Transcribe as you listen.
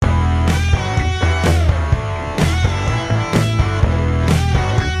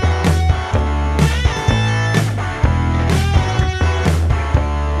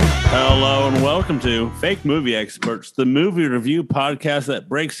welcome to Fake Movie Experts, the movie review podcast that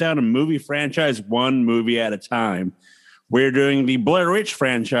breaks down a movie franchise one movie at a time. We're doing the Blair Witch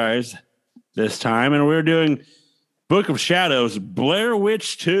franchise this time, and we're doing Book of Shadows, Blair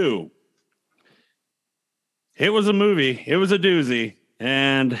Witch 2. It was a movie. It was a doozy,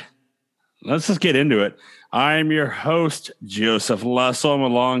 and let's just get into it. I'm your host, Joseph Lasso. I'm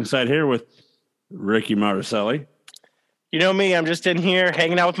alongside here with Ricky Marcelli. You know me, I'm just in here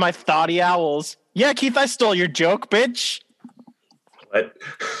hanging out with my thoughty owls. Yeah, Keith, I stole your joke, bitch. What?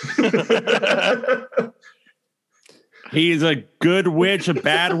 He's a good witch, a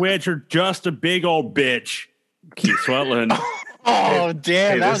bad witch, or just a big old bitch. Keith Swetland. Oh,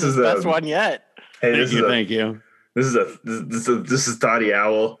 damn, that was the best one yet. Hey, Thank you. This is Dottie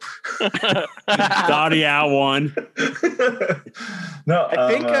Owl. Dottie Owl one. No, I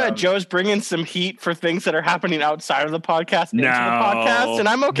think Joe's bringing some heat for things that are happening outside of the podcast into the podcast, and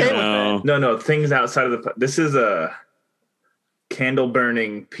I'm okay with it. No, things outside of this is a candle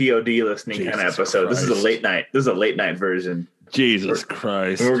burning POD listening kind of episode. Christ. This is a late night. This is a late night version. Jesus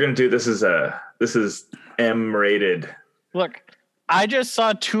Christ. We're gonna do this is M rated. Look, I just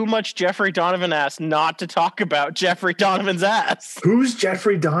saw too much Jeffrey Donovan ass not to talk about Jeffrey Donovan's ass. Who's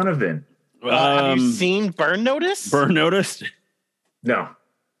Jeffrey Donovan? Have you seen Burn Notice? Burn Notice? No.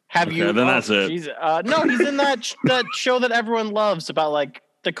 Have you? Then that's it. No, he's in that that show that everyone loves about like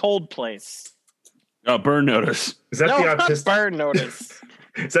the cold place. Oh, Burn Notice. Is that the not autistic? Burn Notice.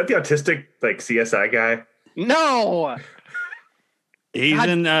 Is that the autistic like CSI guy? No. He's God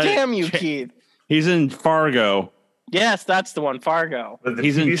in. Damn you, Keith. He's in Fargo. Yes, that's the one, Fargo. The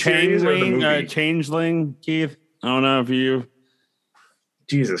He's in TV series or the Changeling. movie? Changeling, Keith. I don't know if you.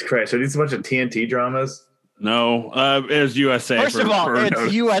 Jesus Christ! Are these a bunch of TNT dramas? No, it was USA. First of all, Burn it's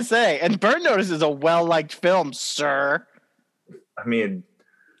Notice. USA, and Burn Notice is a well-liked film, sir. I mean,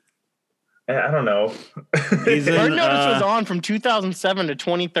 I don't know. He's in, Burn Notice was on from 2007 to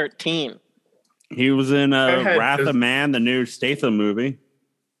 2013. He was in had Wrath just- of Man, the new Statham movie.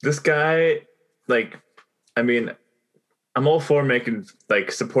 This guy, like, I mean, I'm all for making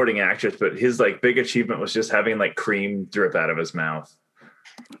like supporting actors, but his like big achievement was just having like cream drip out of his mouth.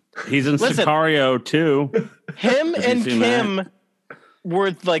 He's in Listen. Sicario too. Him Have you and seen Kim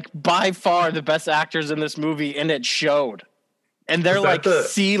were like by far the best actors in this movie, and it showed. And they're Was that like the-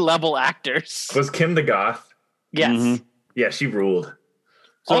 C-level actors. Was Kim the goth? Yes. Mhm. Yeah, she ruled.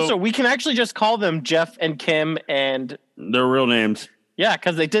 So- Also, we can actually just call them Jeff and Kim, and Their real names. yeah,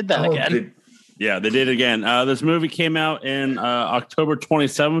 because they did that again. did- Yeah, they did again. This movie came out in October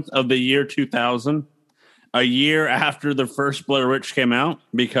 27th of the year 2000, a year after the first Blair Witch came out,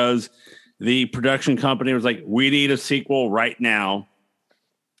 because the production company was like, we need a sequel right now.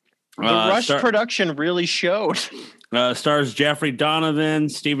 The rush production really showed. Stars Jeffrey Donovan,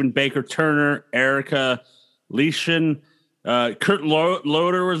 Stephen Baker Turner, Erica Leishman, Kurt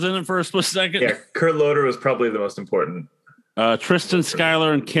Loder was in it for a split second. Yeah, Kurt Loder was probably the most important. Tristan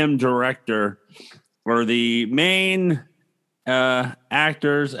Schuyler and Kim Director were the main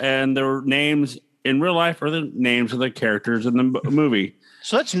actors, and their names in real life are the names of the characters in the movie.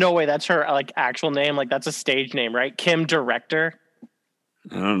 So that's no way that's her like actual name. Like that's a stage name, right? Kim Director.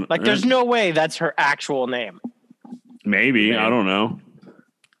 I don't, Like there's no way that's her actual name. maybe I don't know.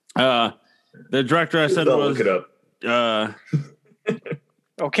 The director I said I'll was look it up.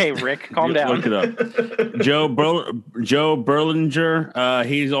 Okay, Rick, calm down. Look it up. Joe Berlinger.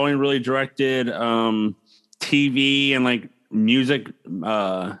 He's only really directed TV and like music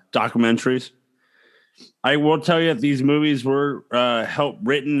documentaries. I will tell you that these movies were helped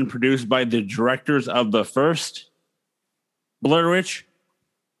written and produced by the directors of the first Blair Witch.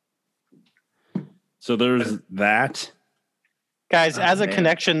 So there's that. Guys, Oh, as a man.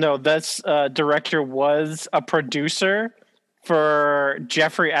 connection though, this director was a producer for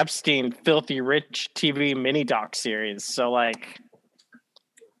Jeffrey Epstein Filthy Rich TV mini doc series. So like,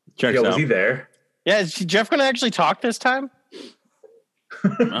 Checks Yeah, was out. he there? yeah, is Jeff going to actually talk this time?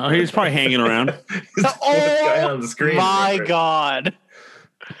 He's probably hanging around. He's the fourth guy on the screen. My remember? God.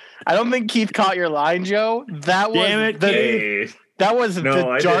 I don't think Keith caught your line, Joe. That was Damn it, the, Hey, that was No, the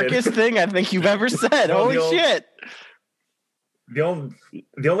I did. darkest thing I think you've ever said. No, Holy the old- shit.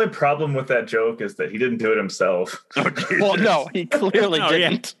 the only problem with that joke is that he didn't do it himself. Well, no, he clearly Oh, yeah.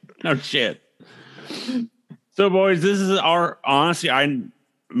 didn't. No shit. So, boys, this is our honestly.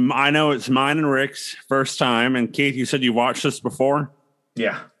 I know it's mine and Rick's first time. And Keith, you said you watched this before.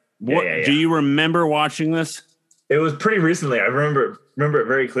 Yeah. What Yeah. do you remember watching this? It was pretty recently. I remember it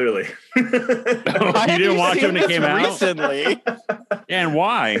very clearly. You Why have didn't watch it seen when it this came out? recently? And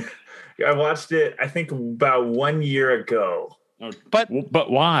why? I watched it, I think, about 1 year ago. But But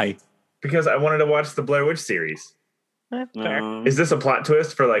why? Because I wanted to watch the Blair Witch series. Fair. Is this a plot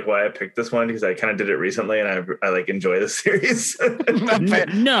twist for like why I picked this one? Because I kind of did it recently and I like enjoy the series.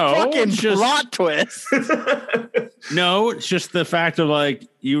 No, Fucking it's just plot twist. no. It's just the fact of like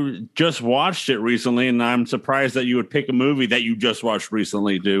you just watched it recently, and I'm surprised that you would pick a movie that you just watched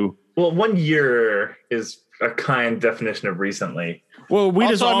recently. Well, 1 year is a kind definition of recently. Well, we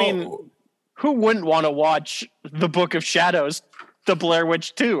Also, just all. I mean, who wouldn't want to watch The Book of Shadows, The Blair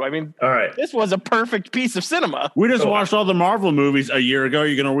Witch 2? I mean, All right. this was a perfect piece of cinema. We just So- watched all the Marvel movies a year ago.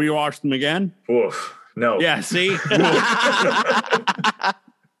 You're gonna rewatch them again? Oof. No. Yeah. See.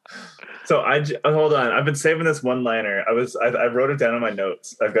 So hold on. I've been saving this one-liner. I wrote it down in my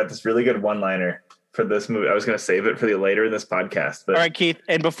notes. I've got this really good one-liner for this movie. I was going to save it for the later in this podcast, but All right, Keith.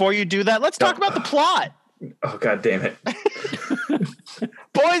 And before you do that, let's talk about the plot. oh god damn it.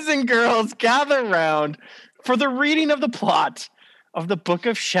 Boys and girls gather round for the reading of the plot of The Book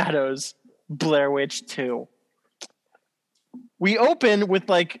of Shadows, Blair Witch 2. We open with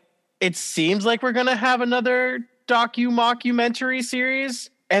like, it seems like we're going to have another mockumentary series,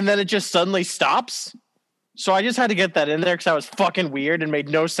 and then it just suddenly stops. So I just had to get that in there because that was fucking weird and made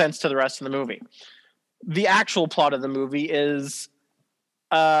no sense to the rest of the movie. The actual plot of the movie is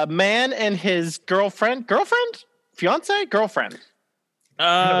a man and his girlfriend, fiance.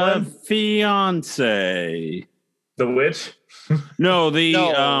 Fiance. The witch? No,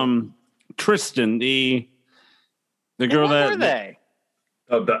 No. Tristan, the girl What were that they?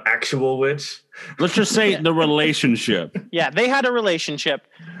 Oh, the actual witch? let's just say the relationship. Yeah, they had a relationship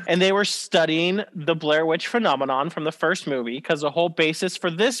and they were studying the Blair Witch phenomenon from the first movie because the whole basis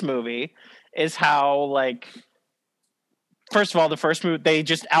for this movie is how, like, first of all, the first movie, they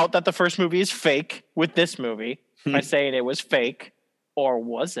just out that the first movie is fake with this movie by saying it was fake. Or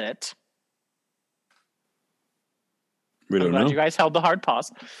was it? We I'm don't glad know. you guys held the hard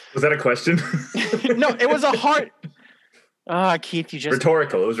pause. Was that a question? No, it was a hard. Keith, you just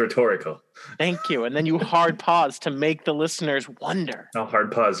Rhetorical. It was rhetorical. thank you, and then you hard pause to make the listeners wonder. I'll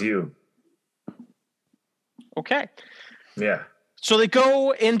hard pause you. Okay, Yeah. so they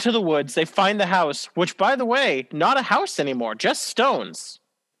go into the woods. They find the house, which, by the way, not a house anymore, just stones.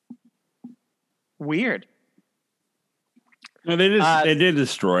 Weird. No, they did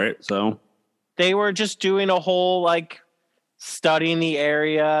destroy it. So They were just doing a whole like studying the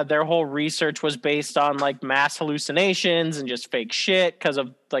area. Their whole research was based on like mass hallucinations and just fake shit because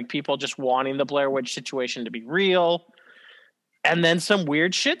of like people just wanting the Blair Witch situation to be real. And then some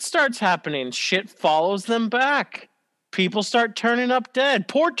weird shit starts happening. Shit follows them back. People start turning up dead.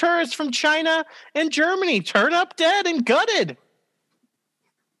 Poor tourists from China and Germany turn up dead and gutted.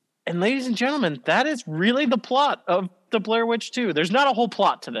 And ladies and gentlemen, that is really the plot of the Blair Witch 2. There's not a whole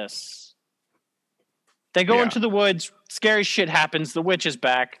plot to this. They go Yeah. into the woods, scary shit happens, the witch is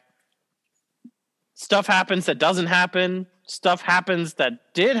back. Stuff happens that doesn't happen. Stuff happens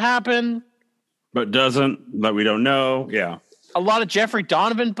that did happen. but we don't know. Yeah. A lot of Jeffrey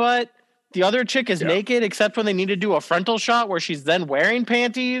Donovan butt. The other chick is Yeah. naked except when they need to do a frontal shot where she's then wearing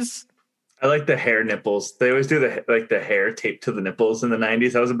panties. I like the hair nipples. They always do the hair taped to the nipples in the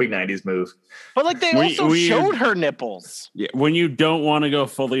 90s. That was a big 90s move. But like they We- also we- showed her nipples. Yeah, when you don't want to go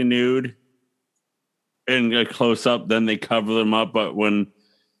fully nude and a close up, then they cover them up. But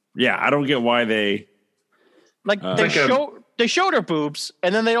I don't get why they. Like Like they showed her boobs,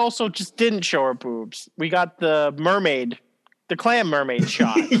 and then they also just didn't show her boobs. We got the mermaid, the clam mermaid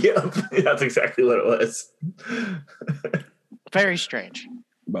shot. Yep. That's exactly what it was. Very strange.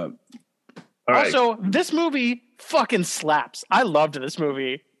 But All right. Also, this movie fucking slaps. I loved this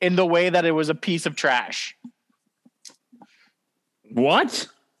movie in the way that it was a piece of trash. what?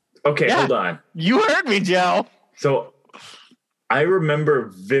 Okay, Yeah. hold on. You heard me, Joe. So I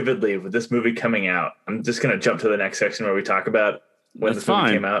remember vividly with this movie coming out. I'm just going to jump to the next section where we talk about when That's this movie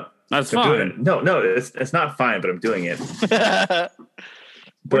fine. came out. That's I'm doing fine. it. No, it's not fine, but I'm doing it. We're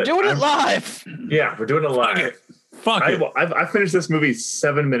But doing it I'm- live. Yeah, we're doing it live. Fuck it. I finished this movie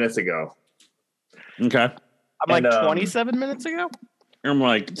 7 minutes ago. Okay. I'm like And, 27 minutes ago. I'm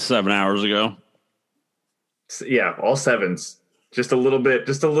like 7 hours ago. Yeah, all sevens. Just a little bit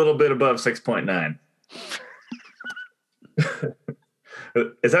above 6.9.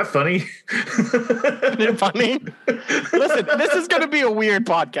 Is that funny? Isn't it funny? Listen, this is going to be a weird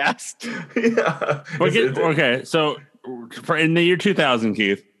podcast. Yeah. Okay, so in the year 2000,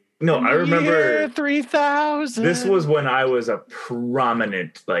 Keith. No, I remember Year 3000. this was when I was a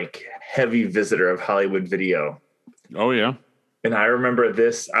prominent, like, heavy visitor of Hollywood Video. Oh yeah. And I remember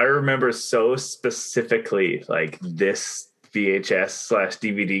this. I remember so specifically, like, this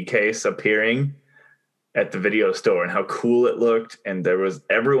VHS/DVD case appearing at the video store and how cool it looked. And there was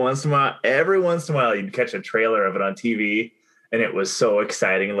every once in a while you'd catch a trailer of it on TV, and it was so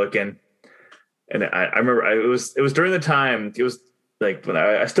exciting looking. And I remember it was during the time, it was like when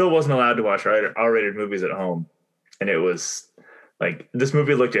I still wasn't allowed to watch R-rated movies at home. And it was like, this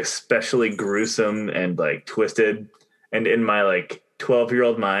movie looked especially gruesome and like twisted. And in my like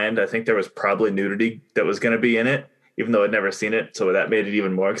 12-year-old mind, I think there was probably nudity that was going to be in it, even though I'd never seen it. So that made it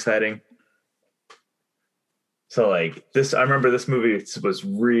even more exciting. So like I remember this movie was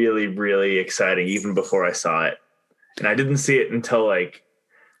really, really exciting even before I saw it. And I didn't see it until like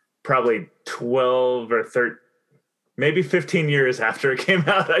probably 12 or 13, maybe 15 years after it came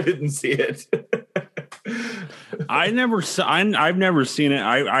out. I didn't see it. I've never seen it.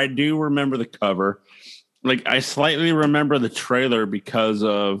 I do remember the cover. Like, I slightly remember the trailer because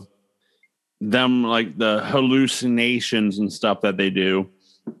of them, like the hallucinations and stuff that they do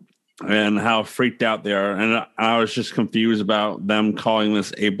and how freaked out they are. And I was just confused about them calling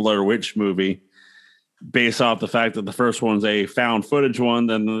this a Blair Witch movie based off the fact that the first one's a found footage one.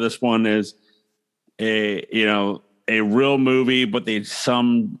 Then this one is a real movie, but they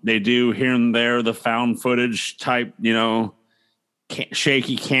do here and there the found footage type,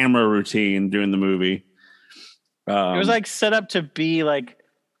 shaky camera routine during the movie. It was like set up to be like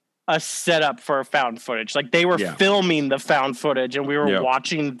a setup for found footage. Like they were filming the found footage and we were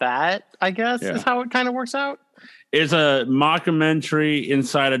watching that, I guess, is how it kind of works out. It's a mockumentary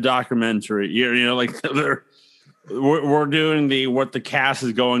inside a documentary. Like we're doing what the cast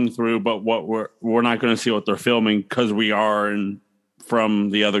is going through, but what we're not going to see what they're filming because we are from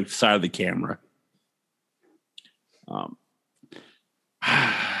the other side of the camera.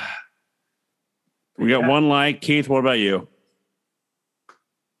 We got one like. Keith, what about you?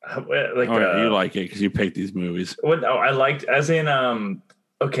 You like it because you picked these movies. I liked, as in,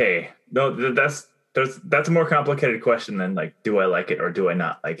 okay, no, that's a more complicated question than like, do I like it or do I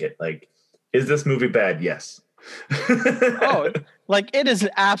not like it? Like, is this movie bad? Yes. Like it is an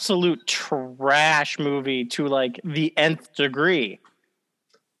absolute trash movie to like the nth degree.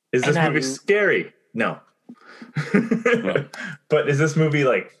 Is this movie scary? No. But is this movie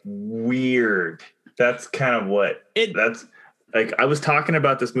like weird? That's kind of that's like, I was talking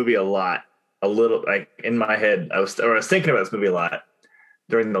about this movie a little like in my head. I was thinking about this movie a lot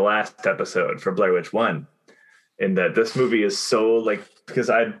during the last episode for Blair Witch 1. In that this movie is so like, because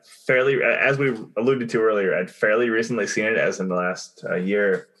as we alluded to earlier, I'd fairly recently seen it as in the last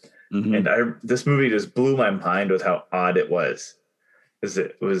year. Mm-hmm. And this movie just blew my mind with how odd it was.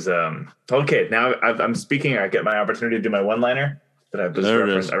 It was, okay, now I'm speaking, I get my opportunity to do my one-liner that I've just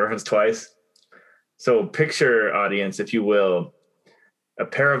referenced twice. So picture, audience, if you will, a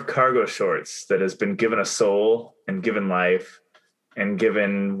pair of cargo shorts that has been given a soul and given life and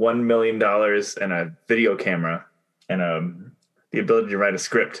given $1 million and a video camera and the ability to write a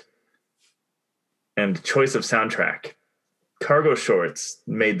script and choice of soundtrack. Cargo Shorts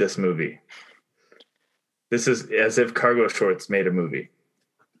made this movie. This is as if Cargo Shorts made a movie.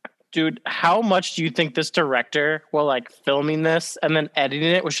 Dude, how much do you think this director, while like filming this and then editing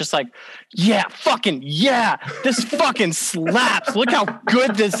it, was just like, this fucking slaps. Look how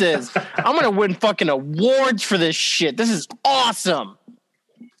good this is. I'm going to win fucking awards for this shit. This is awesome.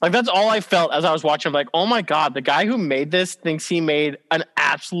 Like, that's all I felt as I was watching. I'm like, oh my God, the guy who made this thinks he made an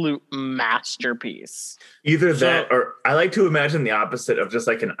absolute masterpiece. Either that, or I like to imagine the opposite of just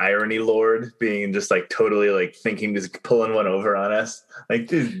like an irony lord being just like totally like thinking he's pulling one over on us. Like,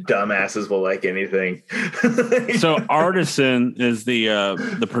 these dumbasses will like anything. So Artisan is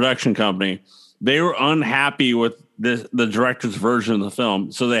the production company. They were unhappy with the director's version of the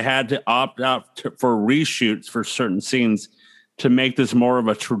film, so they had to opt out for reshoots for certain scenes to make this more of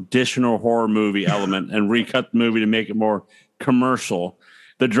a traditional horror movie element and recut the movie to make it more commercial.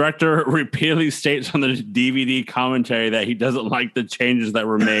 The director repeatedly states on the DVD commentary that he doesn't like the changes that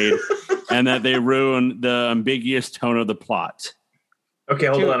were made and that they ruined the ambiguous tone of the plot. Okay,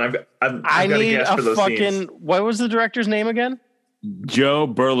 hold on. I've got to guess for those scenes. What was the director's name again? Joe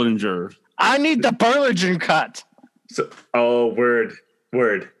Berlinger. I need the Berlinger cut.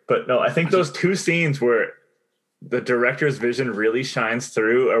 Word. But no, I think those two scenes where the director's vision really shines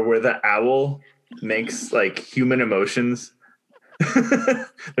through are where the owl makes like human emotions.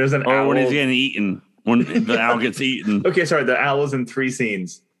 There's an owl. When he's getting eaten. When the owl gets eaten. Okay, sorry. The owl is in 3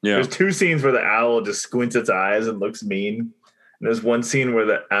 scenes. Yeah. There's 2 scenes where the owl just squints its eyes and looks mean. And there's one scene where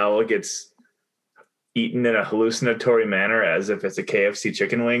the owl gets eaten in a hallucinatory manner as if it's a KFC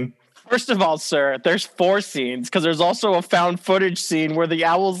chicken wing. First of all, sir, there's 4 scenes because there's also a found footage scene where the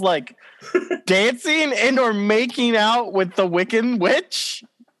owl's like dancing and or making out with the Wiccan witch.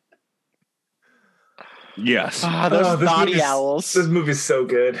 Yes. Those naughty owls. This movie's so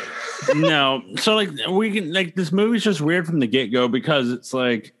good. No. So like we can like this movie's just weird from the get-go because it's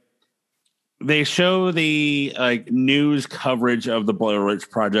like they show the like news coverage of the Blair Witch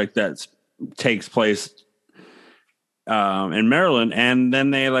Project that takes place in Maryland, and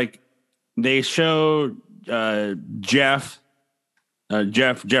then they show Jeffrey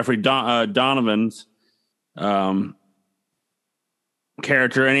Donovan's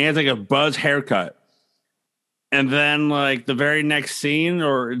character, and he has like a buzz haircut. And then, like the very next scene,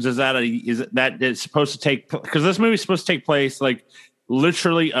 or is that it's supposed to take? Because this movie is supposed to take place like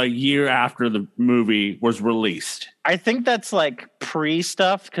literally a year after the movie was released. I think that's like pre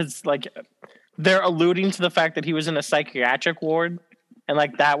stuff because like they're alluding to the fact that he was in a psychiatric ward, and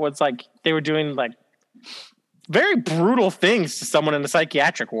like that was like they were doing like very brutal things to someone in a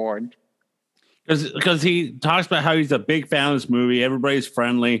psychiatric ward. Because he talks about how he's a big fan of this movie, everybody's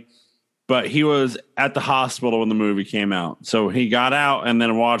friendly. But he was at the hospital when the movie came out. So he got out and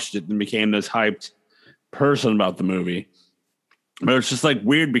then watched it and became this hyped person about the movie. But it's just like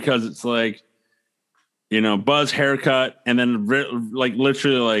weird because it's like, you know, buzz haircut. And then like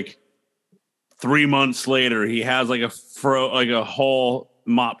literally like 3 months later, he has like a whole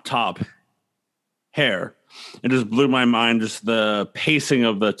mop top hair. It just blew my mind, just the pacing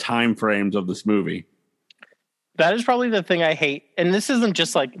of the time frames of this movie. That is probably the thing I hate. And this isn't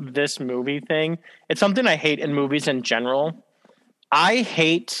just like this movie thing. It's something I hate in movies in general. I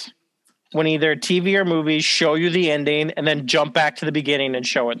hate when either TV or movies show you the ending and then jump back to the beginning and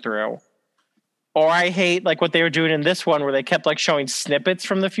show it through. Or I hate like what they were doing in this one where they kept like showing snippets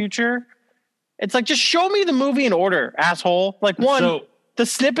from the future. It's like, just show me the movie in order, asshole. Like the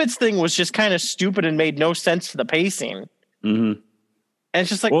snippets thing was just kind of stupid and made no sense to the pacing. Mm-hmm. And it's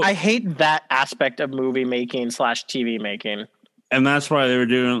just like, I hate that aspect of movie making / TV making. And that's why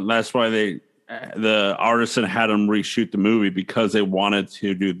the artisan had them reshoot the movie because they wanted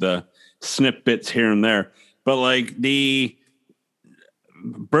to do the snippets here and there. But like the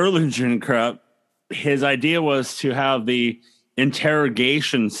Berlinger crap, his idea was to have the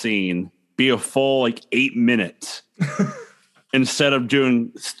interrogation scene be a full like 8 minutes instead of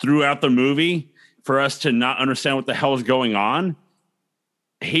doing throughout the movie for us to not understand what the hell is going on.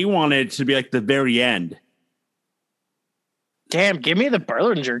 He wanted it to be like the very end. Damn, give me the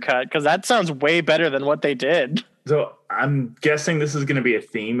Berlinger cut because that sounds way better than what they did. So I'm guessing this is going to be a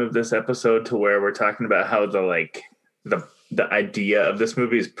theme of this episode to where we're talking about how the idea of this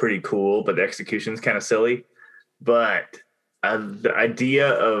movie is pretty cool, but the execution is kind of silly. But the idea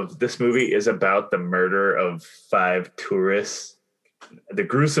of this movie is about the murder of 5 tourists, the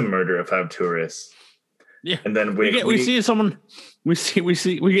gruesome murder of 5 tourists. Yeah, and then we see someone's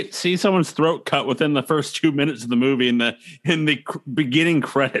throat cut within the first 2 minutes of the movie in the beginning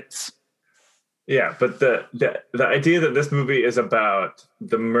credits. Yeah, but the idea that this movie is about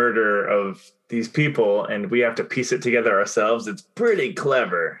the murder of these people and we have to piece it together ourselves, it's pretty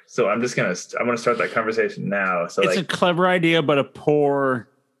clever. So I want to start that conversation now. So it's a clever idea, but a poor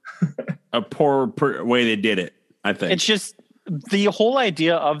way they did it. I think it's just. The whole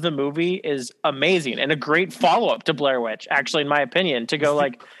idea of the movie is amazing and a great follow-up to Blair Witch, actually, in my opinion, to go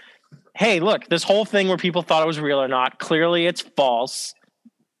like, hey, look, this whole thing where people thought it was real or not, clearly it's false,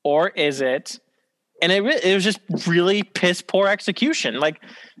 or is it? And it was just really piss poor execution. Like,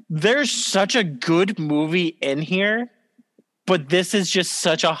 there's such a good movie in here, but this is just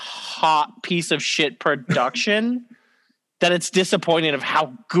such a hot piece of shit production that it's disappointing of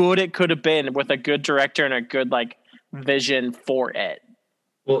how good it could have been with a good director and a good, like, vision for it.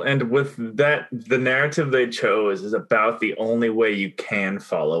 Well, and with that, the narrative they chose is about the only way you can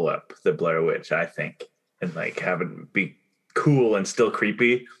follow up the Blair Witch, I think, and like have it be cool and still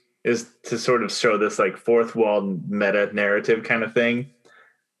creepy, is to sort of show this like fourth wall meta narrative kind of thing.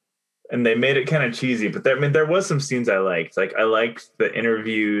 And they made it kind of cheesy, but there was some scenes I liked. Like I liked the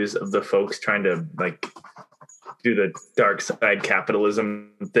interviews of the folks trying to like do the dark side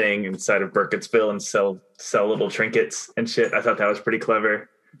capitalism thing inside of Burkittsville and sell little trinkets and shit. I thought that was pretty clever.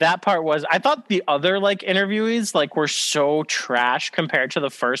 That part was, I thought the other like interviewees like were so trash compared to the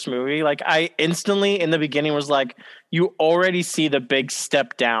first movie. Like I instantly in the beginning was like, you already see the big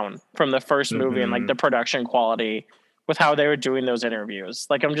step down from the first movie and like the production quality with how they were doing those interviews.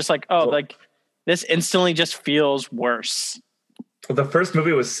 Like, I'm just like, like this instantly just feels worse. Well, the first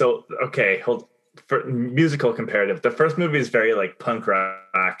movie was for musical comparative, the first movie is very like punk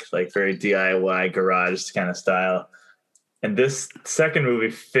rock, like very DIY garage kind of style. And this second movie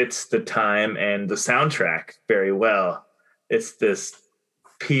fits the time and the soundtrack very well. It's this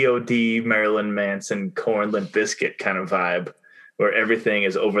POD Marilyn Manson, Korn, Limp Bizkit kind of vibe where everything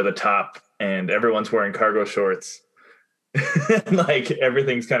is over the top and everyone's wearing cargo shorts. Like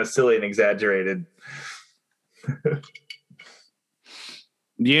everything's kind of silly and exaggerated.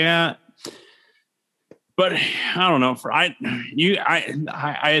 Yeah. But I don't know. I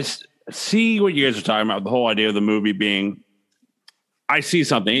see what you guys are talking about. The whole idea of the movie being, I see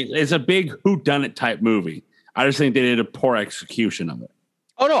something. It's a big whodunit type movie. I just think they did a poor execution of it.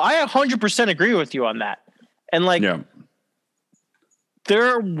 Oh no, I 100% agree with you on that. And like,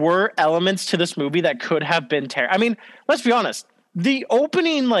 there were elements to this movie that could have been terrible. I mean, let's be honest. The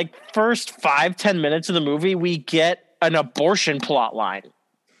opening, like, first 5-10 minutes of the movie, we get an abortion plot line.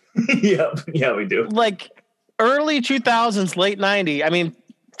 Yeah, we do. Like, early 2000s, late 90s. I mean,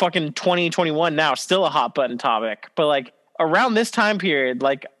 fucking 2021 now, still a hot button topic. But, like, around this time period,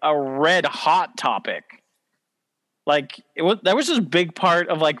 like, a red hot topic. Like, that was just a big part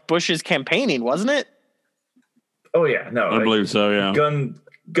of, like, Bush's campaigning, wasn't it? Oh, yeah. No, I believe so, yeah.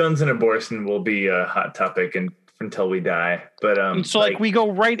 Guns and abortion will be a hot topic until we die. But so like we go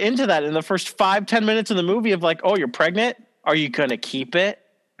right into that in the first 5-10 minutes of the movie of like, oh, you're pregnant? Are you gonna keep it?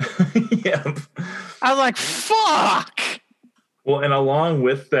 Yeah. I was like, fuck. Well, and along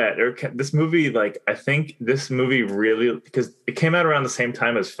with that, this movie, like, I think this movie really, because it came out around the same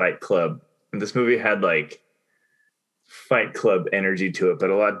time as Fight Club, and this movie had like Fight Club energy to it, but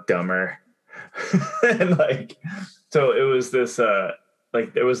a lot dumber. And like, so it was this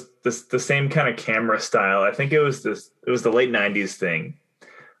like there was the same kind of camera style. I think it was the late 90s thing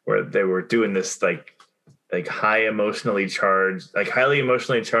where they were doing this like highly emotionally charged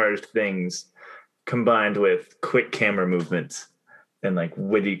things combined with quick camera movements and like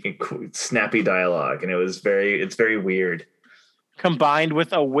witty, snappy dialogue, and it's very weird. Combined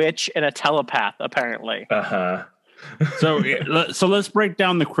with a witch and a telepath, apparently. So let's break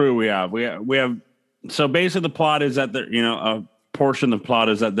down the crew we have. We have. So basically, the plot is that a portion of the plot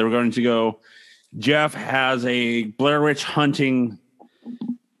is that they're going to go. Jeff has a Blair Witch hunting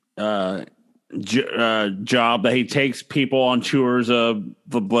job that he takes people on tours of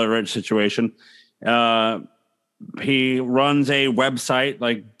the Blair Witch situation. He runs a website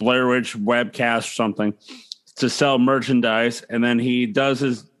like Blair Witch Webcast or something to sell merchandise, and then he does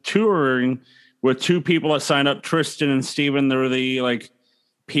his touring with two people that signed up, Tristan and Steven. They're the like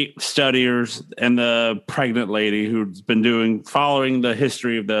studiers, and the pregnant lady who's been following the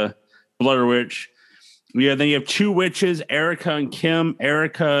history of the Blair Witch. Yeah, then you have two witches, Erica and Kim.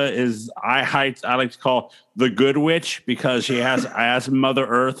 Erica is I like to call the good witch because I asked Mother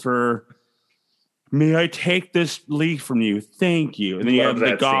Earth for, may I take this leaf from you? Thank you. And then you have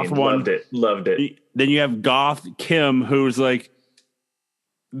the goth scene. One. Loved it. Then you have goth Kim, who's like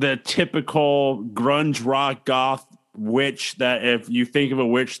the typical grunge rock goth witch that if you think of a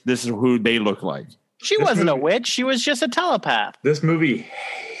witch, this is who they look like. She wasn't a witch. She was just a telepath. This movie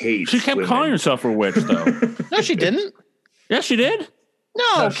hates She kept calling herself a witch, though. No, she didn't. Yes, she did.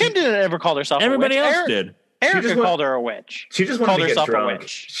 No, Kim didn't ever call herself Everybody a witch. Else did. Erica called her a witch. She just wanted to get drunk.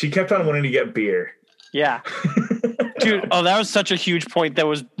 She kept on wanting to get beer. Yeah. Dude, that was such a huge point that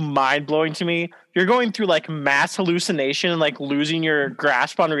was mind-blowing to me. You're going through like mass hallucination and like losing your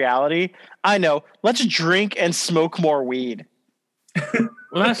grasp on reality. I know. Let's drink and smoke more weed.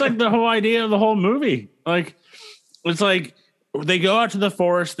 Well, that's like the whole idea of the whole movie. Like, it's like they go out to the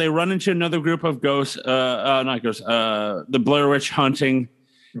forest, they run into another group of ghosts, the Blair Witch hunting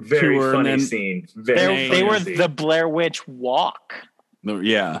very tour. Funny scene. They were the Blair Witch walk.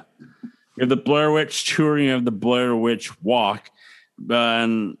 Yeah. You have the Blair Witch touring of the Blair Witch walk.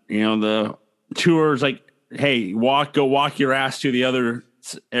 And, the tour's like, hey, go walk your ass to the other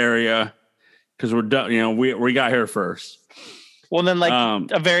area because we're done. We got here first. Well, then,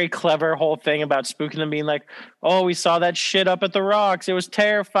 like, a very clever whole thing about spooking them being like, oh, we saw that shit up at the rocks. It was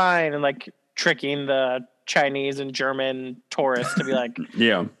terrifying. And, like, tricking the Chinese and German tourists to be like,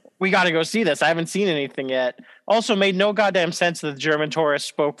 yeah, we got to go see this. I haven't seen anything yet. Also made no goddamn sense that the German tourists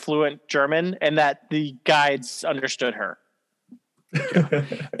spoke fluent German and that the guides understood her.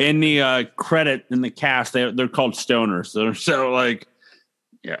 In the credit in the cast, they're called stoners. So like,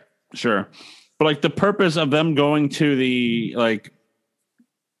 yeah, sure. But like the purpose of them going to the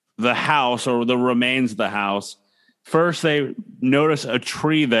house or the remains of the house, first they notice a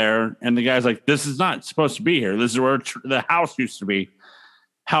tree there, and the guy's like, "This is not supposed to be here. This is where the house used to be.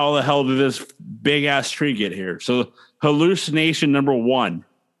 How the hell did this big ass tree get here?" So hallucination number one.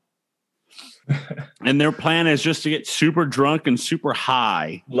 And their plan is just to get super drunk and super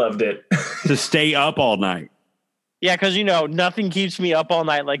high. Loved it. To stay up all night. Yeah, because, nothing keeps me up all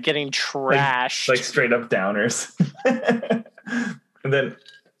night like getting trashed. Like straight up downers. And then,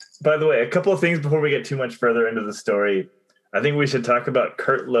 by the way, a couple of things before we get too much further into the story. I think we should talk about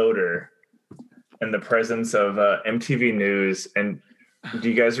Kurt Loder in the presence of MTV News. And do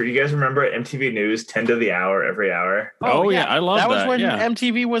you guys remember MTV News 10 to the hour every hour? Oh yeah, I love that. That was when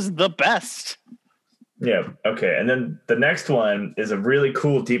MTV was the best. Yeah. Okay. And then the next one is a really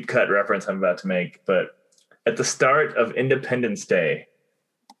cool deep cut reference I'm about to make. But at the start of Independence Day,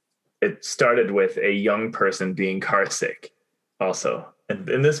 it started with a young person being car sick. Also, and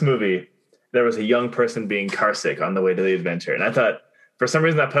in this movie, there was a young person being car sick on the way to the adventure. And I thought, for some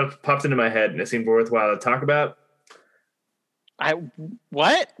reason, that popped into my head, and it seemed worthwhile to talk about.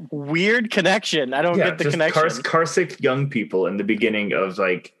 What weird connection? I don't get the connection. Car sick young people in the beginning of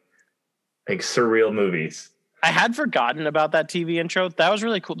like surreal movies. I had forgotten about that TV intro. That was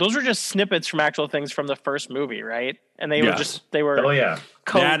really cool. Those were just snippets from actual things from the first movie, right? And they were oh yeah,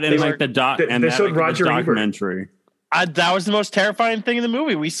 that and like the showed Roger documentary. That was the most terrifying thing in the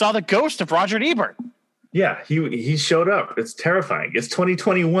movie. We saw the ghost of Roger Ebert. Yeah, he showed up. It's terrifying. It's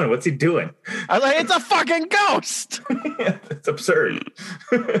 2021. What's he doing? I was like, it's a fucking ghost. It's absurd.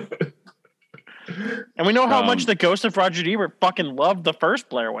 And we know how much the ghost of Roger Ebert fucking loved the first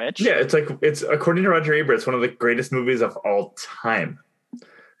Blair Witch. Yeah, it's according to Roger Ebert, it's one of the greatest movies of all time.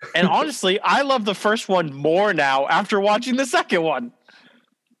 And honestly, I love the first one more now after watching the second one.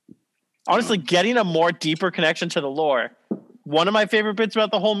 Honestly, getting a more deeper connection to the lore. One of my favorite bits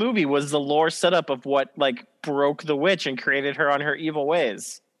about the whole movie was the lore setup of what like broke the witch and created her on her evil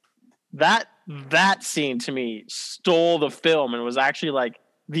ways. That scene to me stole the film and was actually like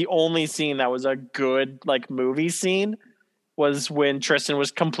the only scene that was a good like movie scene was when Tristan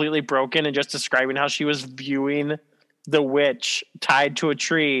was completely broken and just describing how she was viewing the witch tied to a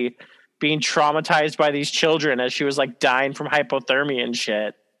tree being traumatized by these children as she was like dying from hypothermia and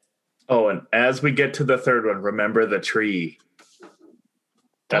shit. Oh, and as we get to the third one, remember the tree.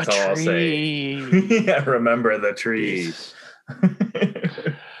 That's all I'll say. Yeah, remember the tree.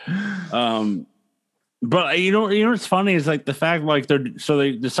 But you know what's funny is like the fact like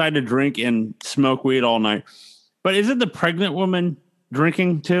they decide to drink and smoke weed all night. But isn't the pregnant woman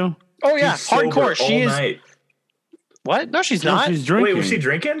drinking too? Oh yeah, hardcore. She is. Night. What? No, she's not. She's drinking. Wait, was she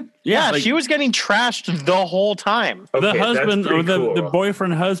drinking? Yeah, like, she was getting trashed the whole time. Okay, the husband or the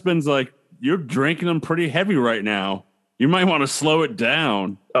boyfriend husband's like, you're drinking them pretty heavy right now. You might want to slow it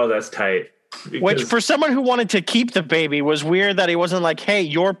down. Oh, that's tight. Which for someone who wanted to keep the baby was weird that he wasn't like, hey,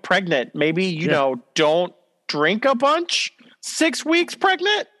 you're pregnant. Maybe, you know, don't drink a bunch. 6 weeks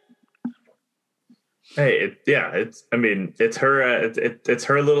pregnant. Hey, it's her. It's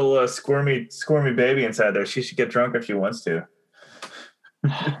her little squirmy baby inside there. She should get drunk if she wants to.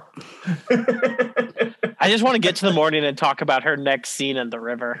 I just want to get to the morning and talk about her next scene in the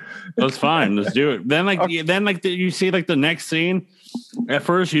river. That's fine. Let's do it. Then, you see like the next scene. At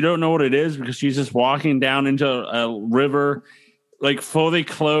first, you don't know what it is because she's just walking down into a river, like fully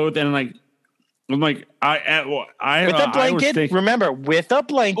clothed, and like I'm like with a blanket. Remember, with a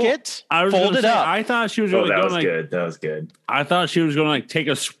blanket, folded up. I thought she was really going good. That was good. I thought she was going to like take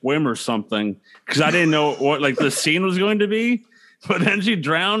a swim or something because I didn't know what like the scene was going to be. But then she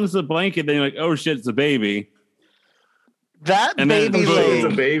drowns the blanket. Then you're like, oh shit, it's a baby. That and baby leg, a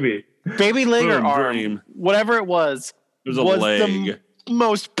baby leg or arm, whatever it was a leg. The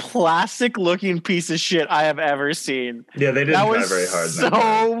most plastic looking piece of shit I have ever seen. Yeah, they didn't try very hard.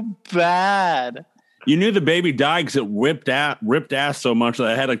 So bad. You knew the baby died because it ripped ass so much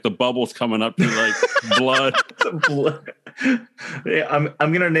that it had like the bubbles coming up to like blood. Yeah,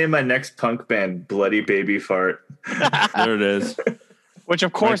 I'm gonna name my next punk band "Bloody Baby Fart." There it is. Which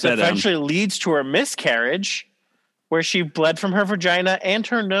of course eventually leads to her miscarriage, where she bled from her vagina and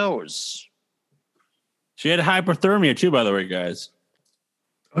her nose. She had hypothermia too, by the way, guys.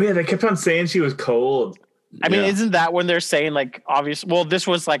 Oh yeah, they kept on saying she was cold. I mean, isn't that when they're saying like obvious? Well, this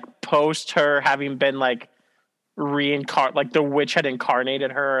was like post her having been like like the witch had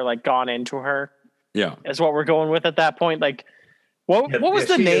incarnated her, or like gone into her. Yeah, is what we're going with at that point. Like, what was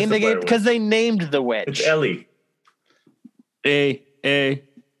the name they gave? Because they named the witch. It's Ellie. Yeah,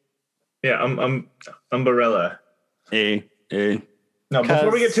 I'm Umbrella. No,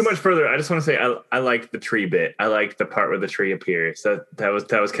 before we get too much further, I just want to say I like the tree bit. I like the part where the tree appears. That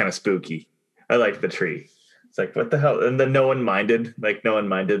was kind of spooky. I like the tree. It's like, what the hell? And then no one minded.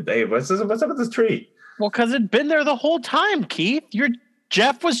 Hey, what's up with this tree? Well, because it'd been there the whole time, Keith.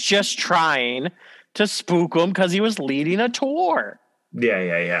 Jeff was just trying to spook him because he was leading a tour.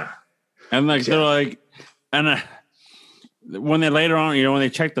 Yeah. And like they're like, and when they later on, when they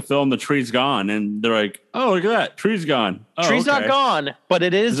check the film, the tree's gone, and they're like, "Oh, look at that, tree's gone." Oh, tree's not gone, but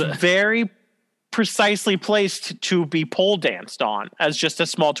it is very precisely placed to be pole danced on as just a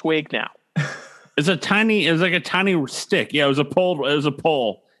small twig now. It was like a tiny stick. Yeah, it was a pole.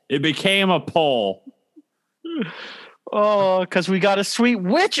 It It became a poll. Oh, because we got a sweet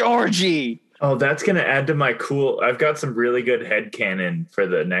witch orgy. Oh, that's going to add to my cool. I've got some really good headcanon for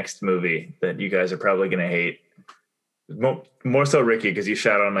the next movie that you guys are probably going to hate. More so Ricky, because you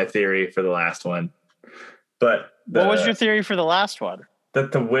shot on my theory for the last one. But what was your theory for the last one?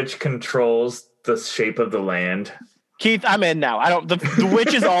 That the witch controls the shape of the land. Keith, I'm in now. The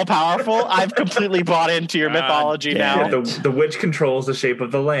witch is all powerful. I've completely bought into your mythology now. Yeah, the witch controls the shape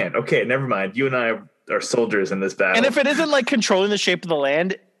of the land. Okay, never mind. You and I are soldiers in this battle. And if it isn't like controlling the shape of the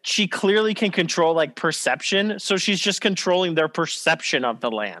land, she clearly can control like perception. So she's just controlling their perception of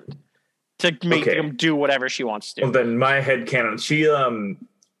the land to make them do whatever she wants to. Well, then my headcanon, she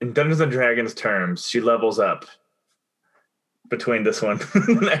in Dungeons and Dragons terms, she levels up between this one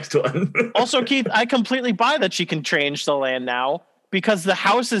and the next one. Also, Keith, I completely buy that she can change the land now because the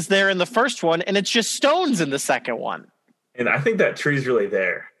house is there in the first one and it's just stones in the second one. And I think that tree's really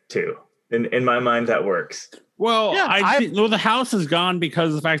there too. In my mind, that works. Well, the house is gone because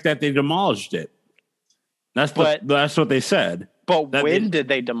of the fact that they demolished it. That's what they said. But when did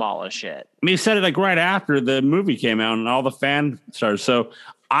they demolish it? I mean, he said it like right after the movie came out and all the fan started. So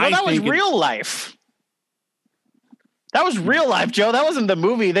that was real life. That was real life, Joe. That wasn't the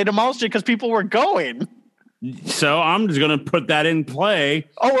movie. They demolished it because people were going. So I'm just going to put that in play.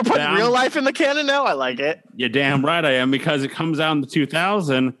 Oh, we're putting real life in the canon now? I like it. You're damn right I am, because it comes out in the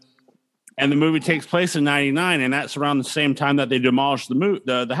 2000 and the movie takes place in 99, and that's around the same time that they demolished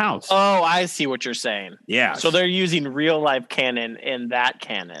the house. Oh, I see what you're saying. Yeah. So they're using real life canon in that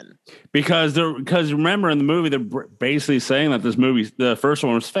canon. Because remember in the movie, they're basically saying that this movie, the first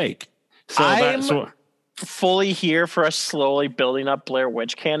one, was fake. So that's what... fully here for us slowly building up Blair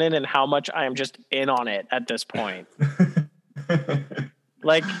Witch canon and how much I am just in on it at this point.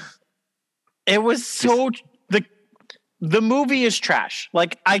 Like, it was so... The movie is trash.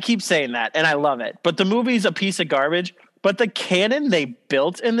 Like, I keep saying that, and I love it. But the movie's a piece of garbage. But the canon they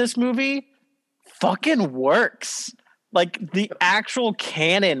built in this movie fucking works. Like, the actual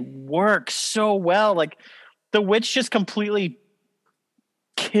canon works so well. Like, the witch just completely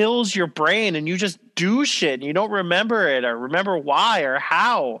kills your brain, and you just do shit, and you don't remember it or remember why or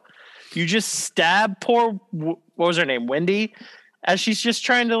how. You just stab poor, what was her name, Wendy, as she's just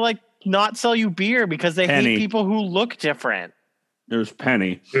trying to, like, not sell you beer because they hate people who look different. There's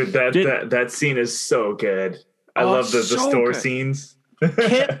Penny. Dude, that scene is so good. I love the store scenes.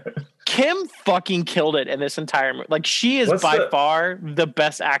 Kim fucking killed it in this entire movie. Like, she is by far the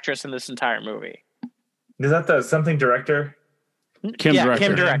best actress in this entire movie. Is that the something director? Kim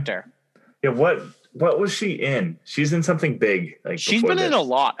director. Yeah, what was she in? She's in something big. Like, she's been in a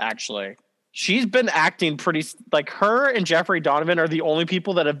lot, actually. She's been acting pretty, like, her and Jeffrey Donovan are the only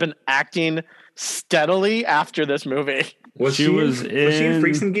people that have been acting steadily after this movie. Was she in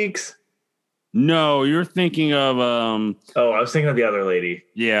Freaks and Geeks? No, you're thinking of I was thinking of the other lady.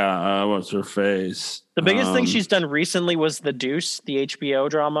 Yeah, what's her face? The biggest thing she's done recently was The Deuce, the HBO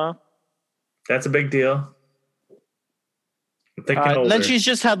drama. That's a big deal. Then she's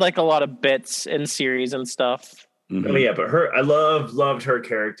just had like a lot of bits in series and stuff. Mm-hmm. Oh yeah, but I loved her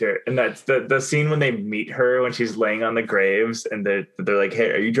character, and that's the scene when they meet her when she's laying on the graves, and they're like,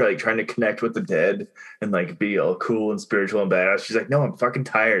 "Hey, are you like trying to connect with the dead and like be all cool and spiritual and badass?" She's like, "No, I'm fucking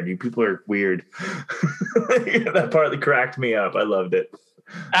tired. You people are weird." That part cracked me up. I loved it.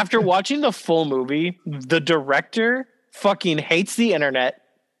 After watching the full movie, the director fucking hates the internet.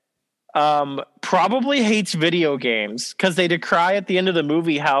 Probably hates video games because they decry at the end of the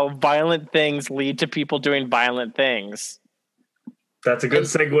movie how violent things lead to people doing violent things. That's a good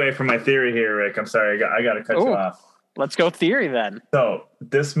segue for my theory here, Rick. I'm sorry, I got to cut you off. Let's go theory then. So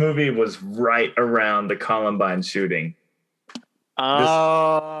this movie was right around the Columbine shooting.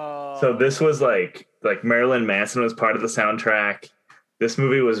 So this was like Marilyn Manson was part of the soundtrack. This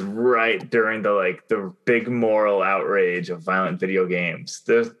movie was right during the big moral outrage of violent video games.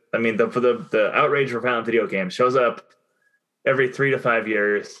 The outrage for violent video games shows up every 3 to 5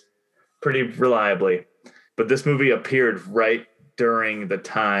 years, pretty reliably. But this movie appeared right during the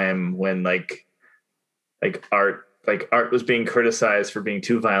time when art was being criticized for being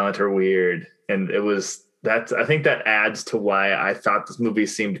too violent or weird, and I think that adds to why I thought this movie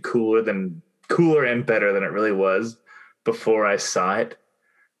seemed cooler and better than it really was before I saw it,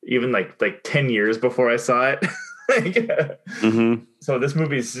 even like 10 years before I saw it. Mm-hmm. So this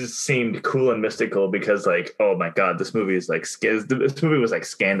movie just seemed cool and mystical because oh my God, this movie was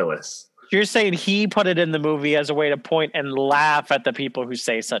scandalous. You're saying he put it in the movie as a way to point and laugh at the people who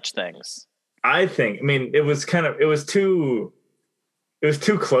say such things. It was too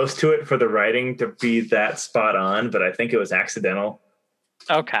close to it for the writing to be that spot on, but I think it was accidental.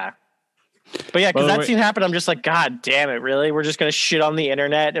 Okay. But yeah, because that scene happened, I'm just like, God damn it, really? We're just going to shit on the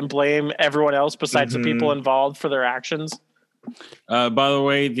internet and blame everyone else besides the people involved for their actions? By the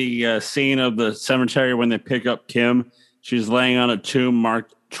way, the scene of the cemetery when they pick up Kim, she's laying on a tomb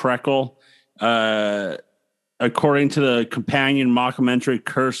marked Treacle. According to the companion mockumentary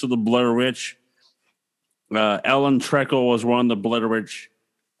Curse of the Blair Witch, Ellen Treacle was one of the Blair Witch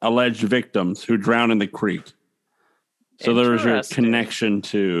alleged victims who drowned in the creek. So there was your connection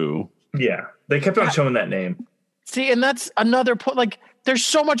to... Yeah, they kept on showing that name. See, and that's another point. Like, there's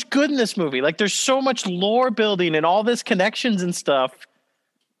so much good in this movie. Like, there's so much lore building and all this connections and stuff.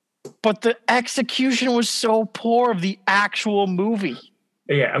 But the execution was so poor of the actual movie.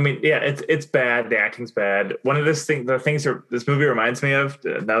 Yeah, I mean, yeah, it's bad. The acting's bad. One of the things this movie reminds me of,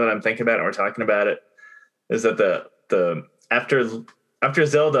 now that I'm thinking about it and we're talking about it, is that the after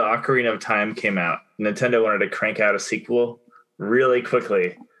Zelda Ocarina of Time came out, Nintendo wanted to crank out a sequel really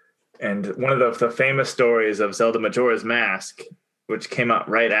quickly. And one of the famous stories of Zelda Majora's Mask, which came out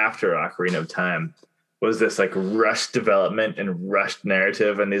right after Ocarina of Time, was this like rushed development and rushed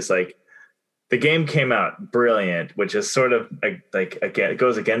narrative. And these like, the game came out brilliant, which is sort of like again, it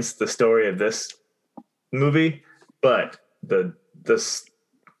goes against the story of this movie, but this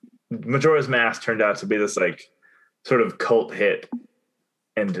Majora's Mask turned out to be this like sort of cult hit,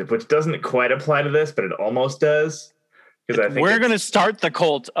 and which doesn't quite apply to this, but it almost does. Because I think we're going to start the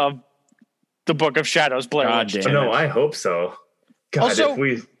cult of the Book of Shadows, Blair Witch. No, I hope so. God, also,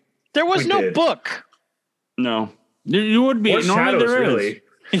 there was no book. No, you would be. Or Shadows, really.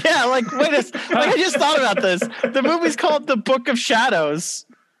 Yeah, like I just thought about this. The movie's called The Book of Shadows,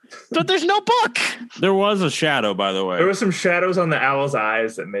 but there's no book. There was a shadow, by the way. There were some shadows on the owl's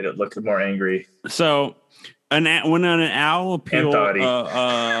eyes that made it look more angry. So, when an owl appears,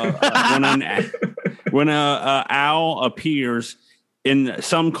 when an owl appears in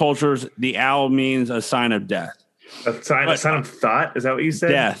some cultures, the owl means a sign of death. A sign of thought? Is that what you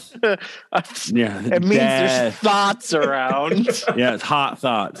said? Death. Yeah. It means there's thoughts around. Yeah, it's hot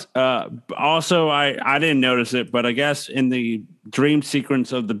thoughts. Also, I didn't notice it, but I guess in the dream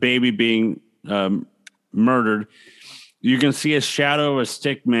sequence of the baby being murdered, you can see a shadow of a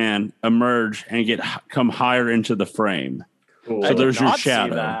stick man emerge and come higher into the frame. Cool. So there's your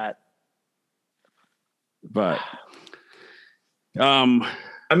shadow. See that. But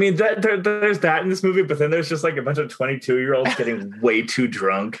I mean, there's that in this movie, but then there's just like a bunch of 22-year-olds getting way too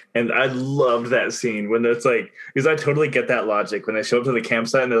drunk. And I loved that scene when it's like, because I totally get that logic when they show up to the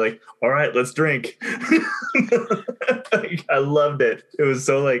campsite and they're like, all right, let's drink. I loved it. It was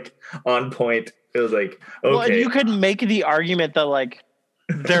so like on point. It was like, okay. Well, and you could make the argument that like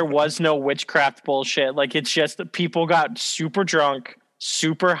there was no witchcraft bullshit. Like it's just that people got super drunk,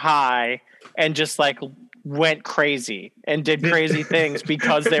 super high, and just like went crazy and did crazy things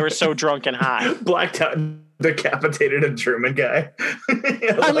because they were so drunk and high. Blacked out and decapitated a German guy.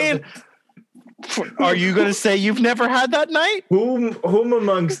 I mean, are you going to say you've never had that night? Whom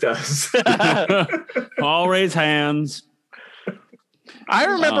amongst us? All raise hands. I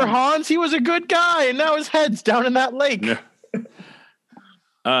remember Hans. He was a good guy, and now his head's down in that lake.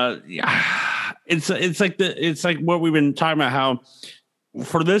 Yeah, it's like what we've been talking about. How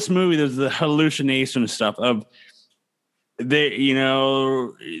for this movie, there's the hallucination stuff of they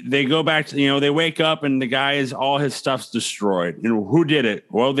go back to, they wake up and the guy's all his stuff's destroyed. Who did it?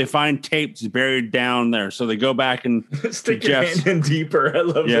 Well, they find tapes buried down there, so they go back and stick your hand in deeper. I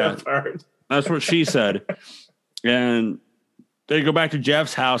love that part. That's what she said, and they go back to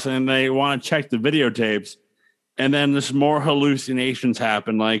Jeff's house and they want to check the videotapes, and then there's more hallucinations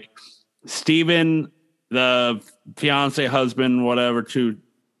happen. Like Steven, the fiance, husband, whatever, to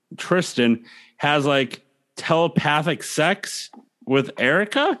Tristan, has like telepathic sex with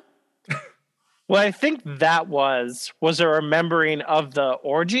Erica. Well, I think that was a remembering of the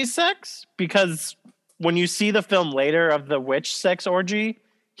orgy sex, because when you see the film later of the witch sex orgy,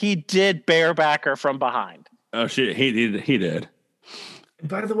 he did bareback her from behind. Oh shit, he did.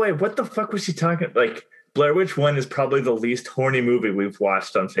 By the way, what the fuck was she talking? Like, Blair Witch 1 is probably the least horny movie we've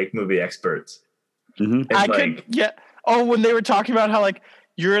watched on Fake Movie Experts. Mm-hmm. Oh, when they were talking about how like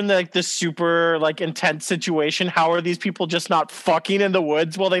you're in like this super like intense situation, how are these people just not fucking in the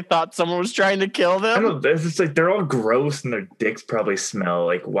woods while they thought someone was trying to kill them? I don't know. It's like they're all gross and their dicks probably smell.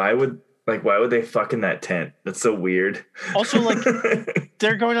 Like why would they fuck in that tent? That's so weird. Also, like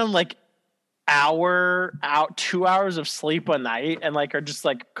they're going on like 2 hours of sleep a night and like are just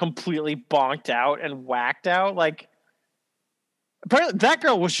like completely bonked out and whacked out. Like apparently that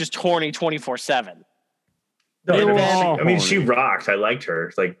girl was just horny 24/7. No, she rocked. I liked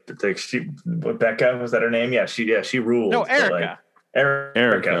her. Like she, Becca, was that her name? Yeah, she ruled. No, Erica.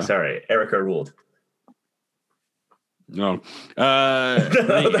 Erica. Sorry, Erica ruled. No, that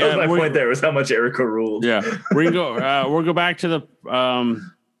was my point. There was how much Erica ruled. Yeah, we can go. We'll go back to the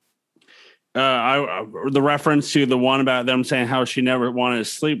the reference to the one about them saying how she never wanted to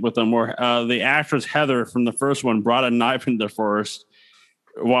sleep with them. Where the actress Heather from the first one brought a knife into the forest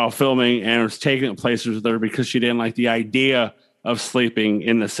while filming and was taking it places with her because she didn't like the idea of sleeping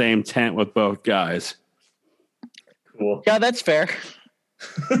in the same tent with both guys. Cool. Yeah, that's fair.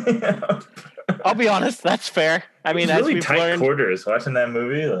 I'll be honest, that's fair. I mean, really tight quarters watching that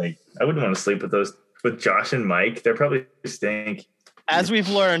movie. Like, I wouldn't want to sleep with Josh and Mike. They're probably stink. As we've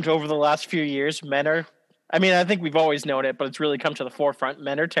learned over the last few years, men are. I mean, I think we've always known it, but it's really come to the forefront.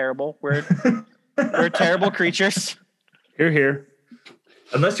 Men are terrible. We're terrible creatures. Here.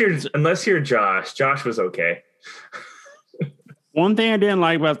 Unless you're Josh. Josh was okay. One thing I didn't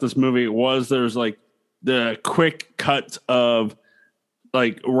like about this movie was there's like the quick cuts of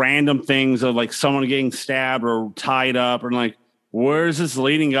like random things of like someone getting stabbed or tied up, and like, where is this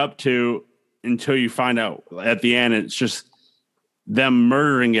leading up to until you find out at the end it's just them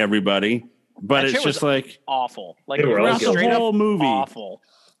murdering everybody. But it's just like awful. Like throughout the whole movie. Awful.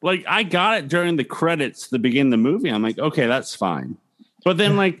 Like I got it during the credits to begin the movie. I'm like, okay, that's fine. But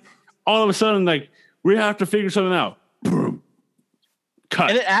then like all of a sudden, like, we have to figure something out. Boom. Cut.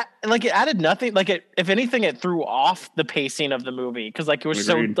 And it added nothing. Like if anything, it threw off the pacing of the movie because like it was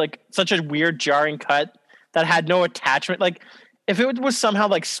Agreed. so like such a weird, jarring cut that had no attachment. Like if it was somehow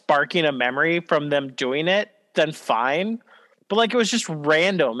like sparking a memory from them doing it, then fine. But like it was just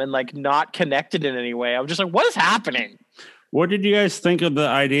random and like not connected in any way. I was just like, what is happening? What did you guys think of the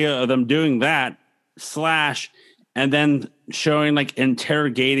idea of them doing that / and then showing like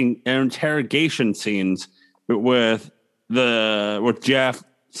interrogation scenes with Jeff,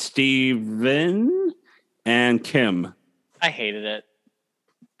 Steven, and Kim? I hated it.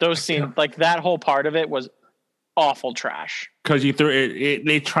 Those scenes, like that whole part of it was awful trash. Because you threw it,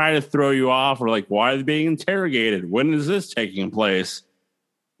 they try to throw you off, or like, why are they being interrogated? When is this taking place?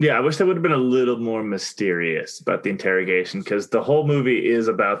 Yeah, I wish that would have been a little more mysterious about the interrogation, because the whole movie is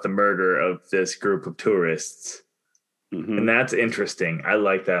about the murder of this group of tourists. Mm-hmm. And that's interesting. I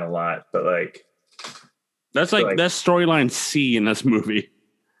like that a lot. But like, that's storyline C in this movie.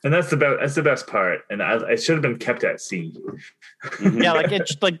 And that's the best part. And it should have been kept at C. Yeah, like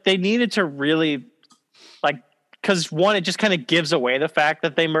it's like they needed to really like, because one, it just kind of gives away the fact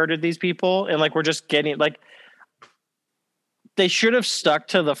that they murdered these people, and like we're just getting like they should have stuck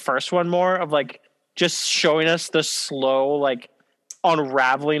to the first one more of like just showing us the slow like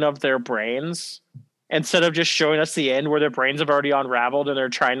unraveling of their brains instead of just showing us the end where their brains have already unraveled and they're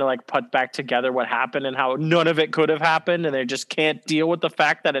trying to like put back together what happened and how none of it could have happened and they just can't deal with the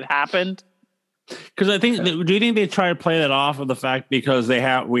fact that it happened. Because I think, do you think they try to play that off of the fact because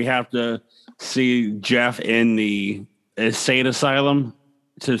we have to see Jeff in the insane asylum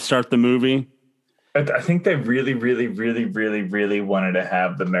to start the movie? I think they really, really, really, really, really wanted to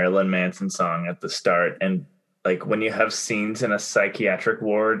have the Marilyn Manson song at the start. And like when you have scenes in a psychiatric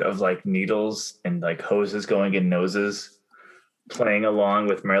ward of like needles and like hoses going in noses playing along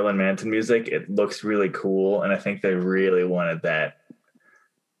with Marilyn Manson music, it looks really cool. And I think they really wanted that.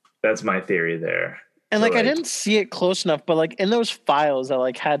 That's my theory there. And like I didn't see it close enough, but like in those files that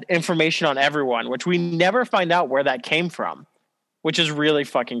like had information on everyone, which we never find out where that came from, which is really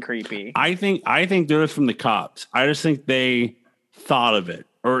fucking creepy. I think they're just from the cops. I just think they thought of it,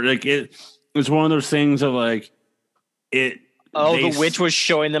 or like it's one of those things of like it. Oh, the witch was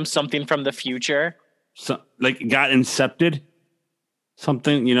showing them something from the future. So like got incepted.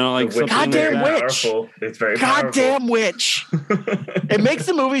 Something, you know, like goddamn witch. Powerful. It's very goddamn witch. It makes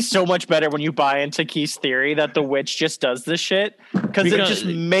the movie so much better when you buy into Keith's theory that the witch just does this shit because it just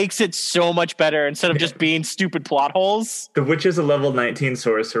makes it so much better instead of just being stupid plot holes. The witch is a level 19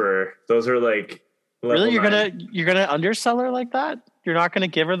 sorcerer. Those are like really you're gonna undersell her like that? You're not gonna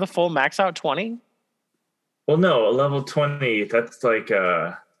give her the full max out 20? Well, no, a level 20. That's like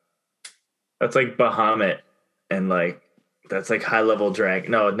Bahamut and like. That's like high level drag.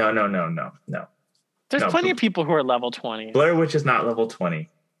 No. There's plenty of people who are level 20. Blair Witch is not level 20.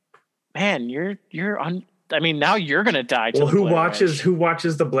 Man, you're on. I mean, now you're gonna die. Well, who watches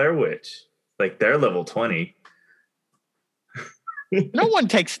the Blair Witch? Like they're level 20. No one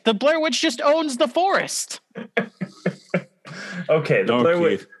takes the Blair Witch. Just owns the forest. Okay, the Blair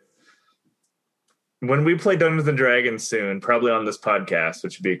Witch. When we play Dungeons and Dragons soon, probably on this podcast,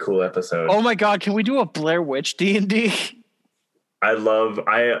 which would be a cool episode. Oh my god, can we do a Blair Witch D&D? I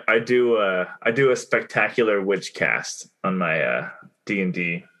do a spectacular witch cast on my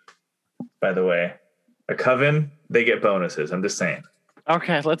D&D. By the way, a coven they get bonuses. I'm just saying.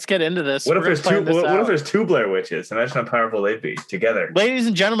 Okay, let's get into this. What if there's two? What if there's two Blair Witches? Imagine how powerful they'd be together. Ladies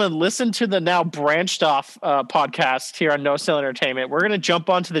and gentlemen, listen to the now branched off podcast here on No Sale Entertainment. We're going to jump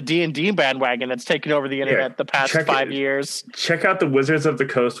onto the D&D bandwagon that's taken over the internet the past 5 years. Check out the Wizards of the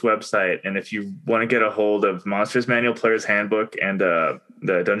Coast website, and if you want to get a hold of Monsters Manual Player's Handbook and the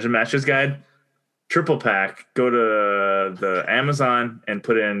Dungeon Master's Guide triple pack, go to the Amazon and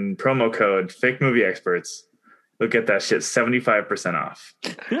put in promo code Fake Movie Experts. Look at that shit, 75% off.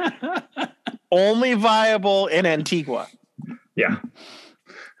 Only viable in Antigua. Yeah.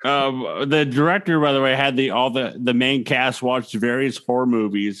 The director, by the way, had the main cast watch various horror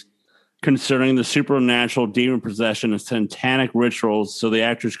movies concerning the supernatural, demon possession, and satanic rituals, so the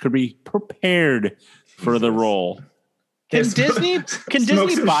actors could be prepared for the role. Can Disney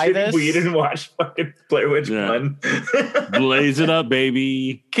buy this? Weed and watch fucking Blair Witch 1. Blaze it up,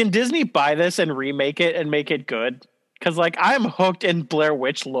 baby. Can Disney buy this and remake it and make it good? Because I'm hooked in Blair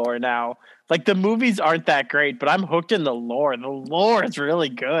Witch lore now. Like, the movies aren't that great, but I'm hooked in the lore. The lore is really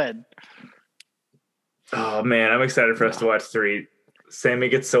good. Oh man, I'm excited for us to watch 3. Sammy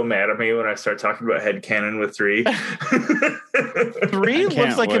gets so mad at me when I start talking about headcanon with 3. 3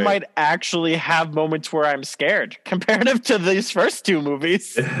 looks like it might actually have moments where I'm scared comparative to these first 2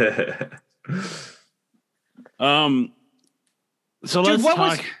 movies. So let's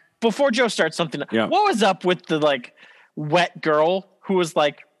talk. Before Joe starts something, yeah. What was up with the wet girl who was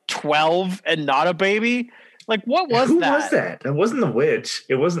 12 and not a baby? What was Who that? Who was that? It wasn't the witch.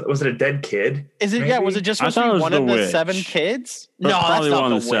 It wasn't. Was it a dead kid? Is it? Maybe? Yeah. Was it just supposed to be one of the 7 kids? No, that's not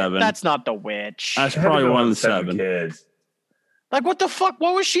the witch. 7. That's not the witch. That's probably one of the 7 kids. What the fuck?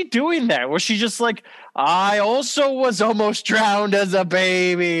 What was she doing there? Was she just I also was almost drowned as a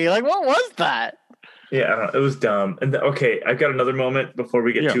baby? What was that? Yeah, I don't know. It was dumb. And okay, I've got another moment before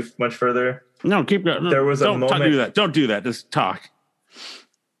we get too much further. No, keep going. No, there was a moment. Don't do that. Don't do that. Just talk.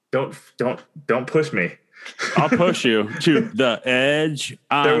 Don't push me. I'll push you to the edge.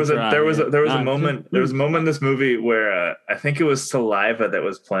 There was a moment in this movie where I think it was Saliva that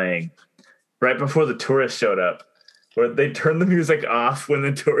was playing right before the tourists showed up, where they turn the music off when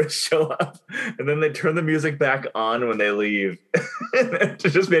the tourists show up, and then they turn the music back on when they leave. It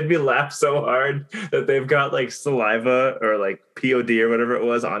just made me laugh so hard that they've got Saliva or POD or whatever it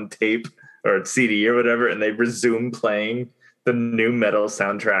was on tape or CD or whatever, and they resume playing the new metal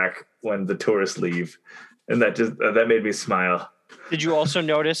soundtrack when the tourists leave. And that made me smile. Did you also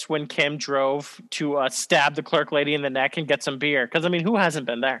notice when Kim drove to stab the clerk lady in the neck and get some beer? Because, who hasn't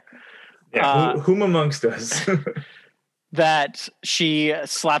been there? Yeah, whom amongst us? That she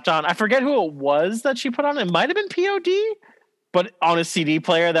slapped on. I forget who it was that she put on. It might have been POD, but on a CD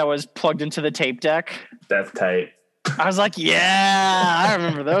player that was plugged into the tape deck. That's tight. I was yeah, I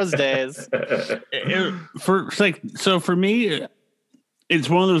remember those days. For me, it's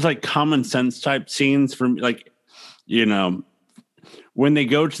one of those common sense type scenes for me. When they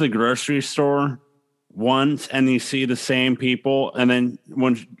go to the grocery store once and you see the same people, and then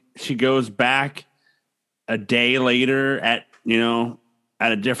when she goes back a day later at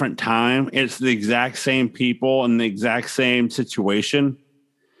a different time, it's the exact same people and the exact same situation.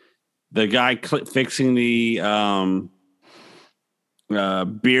 The guy fixing the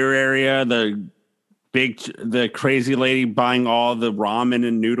beer area, the crazy lady buying all the ramen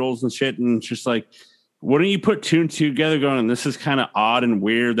and noodles and shit, and it's just wouldn't you put 2 and 2 together going, this is kind of odd and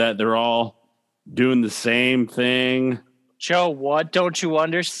weird that they're all doing the same thing? Joe, what don't you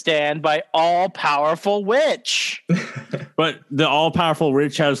understand by all-powerful witch? But the all-powerful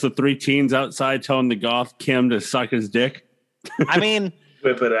witch has the 3 teens outside telling the goth Kim to suck his dick. Whip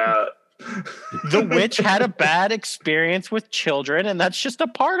it out. The witch had a bad experience with children, and that's just a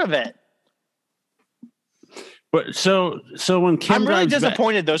part of it. But so when Kim, I'm really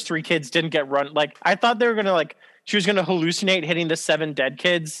disappointed those 3 kids didn't get run. I thought they were gonna she was gonna hallucinate hitting the 7 dead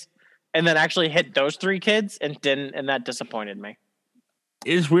kids, and then actually hit those 3 kids, and didn't, and that disappointed me.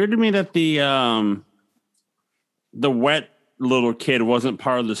 It's weird to me that the wet little kid wasn't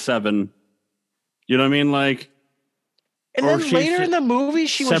part of the 7. You know what I mean? And then later in the movie,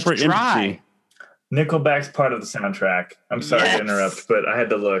 she was dry. Entity. Nickelback's part of the soundtrack. I'm sorry to interrupt, but I had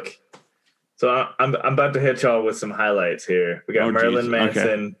to look. So I'm about to hit y'all with some highlights here. We got Marilyn Manson.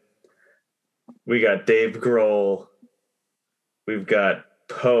 Okay. We got Dave Grohl. We've got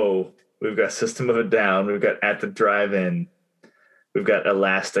Poe. We've got System of a Down. We've got At the Drive-In. We've got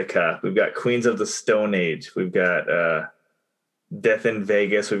Elastica. We've got Queens of the Stone Age. We've got Death in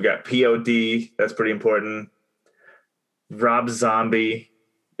Vegas. We've got POD. That's pretty important. Rob Zombie.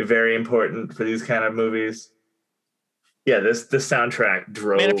 Very important for these kind of movies. Yeah, the soundtrack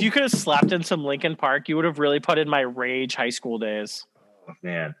drove. Man, if you could have slapped in some Linkin Park, you would have really put in my rage high school days. Oh,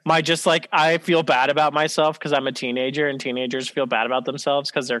 man. My just like, I feel bad about myself because I'm a teenager, and teenagers feel bad about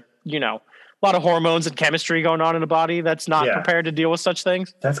themselves because they're, a lot of hormones and chemistry going on in a body that's not prepared to deal with such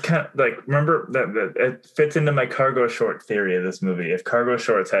things. That's kind of like, remember that it fits into my cargo short theory of this movie. If cargo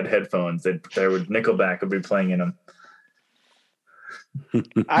shorts had headphones, Nickelback would be playing in them.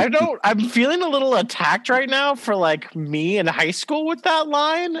 I'm feeling a little attacked right now for like me in high school with that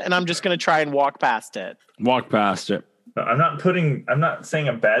line, and I'm just going to try and walk past it. Walk past it. No, I'm not saying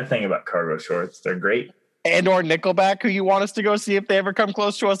a bad thing about cargo shorts. They're great. And or Nickelback, who you want us to go see if they ever come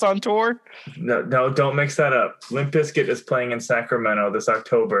close to us on tour? No, don't mix that up. Limp Bizkit is playing in Sacramento this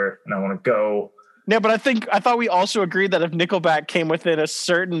October, and I want to go. Yeah, but I thought we also agreed that if Nickelback came within a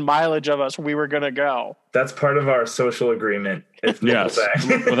certain mileage of us, we were going to go. That's part of our social agreement. Yes,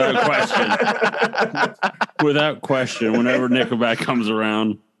 without question. Without question, whenever Nickelback comes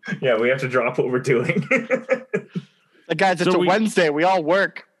around. Yeah, we have to drop what we're doing. Guys, it's a Wednesday. We all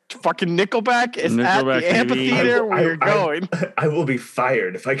work. Fucking Nickelback is at the amphitheater. We're going. I will be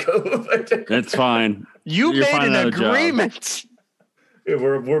fired if I go. That's fine. You made an agreement.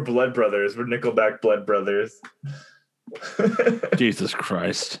 We're blood brothers. We're Nickelback blood brothers. Jesus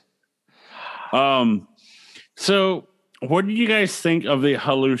Christ. So what did you guys think of the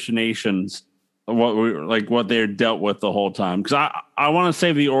hallucinations? What they're dealt with the whole time? Because I want to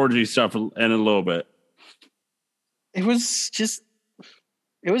save the orgy stuff in a little bit. It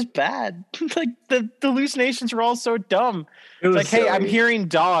was bad. Like the hallucinations were all so dumb. It's like, silly. Hey, I'm hearing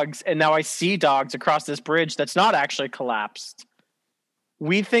dogs, and now I see dogs across this bridge that's not actually collapsed.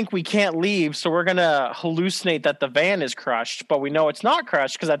 We think we can't leave, so we're gonna hallucinate that the van is crushed, but we know it's not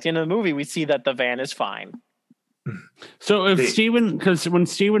crushed because at the end of the movie we see that the van is fine. So if Steven, because when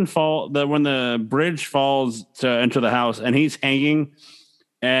when the bridge falls to enter the house and he's hanging,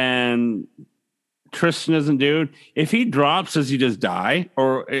 and Tristan isn't dude. If he drops, does he just die?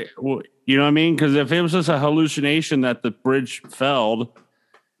 Or, you know what I mean? Because if it was just a hallucination that the bridge fell.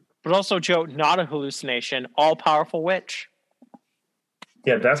 But also, Joe, not a hallucination, all-powerful witch.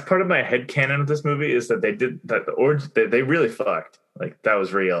 Yeah, that's part of my headcanon of this movie is that they did that. They really fucked. Like, that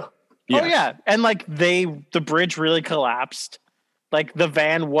was real. Yes. Oh, yeah. And, like, the bridge really collapsed. Like, the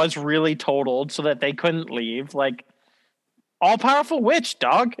van was really totaled so that they couldn't leave. Like, all-powerful witch,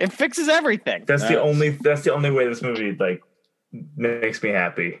 dog. It fixes everything. That's the only way this movie like makes me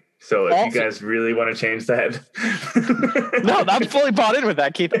happy. So if you guys really want to change that, no, I'm fully bought in with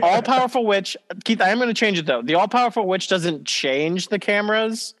that, Keith. All-powerful witch, Keith. I am going to change it though. The all-powerful witch doesn't change the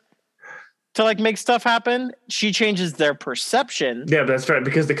cameras to like make stuff happen. She changes their perception. Yeah, that's right.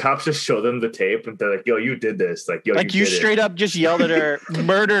 Because the cops just show them the tape and they're like, "Yo, you did this." Like, "Yo, you straight up just yelled at her,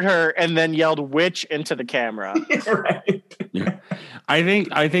 murdered her, and then yelled witch into the camera." Right. Yeah. I think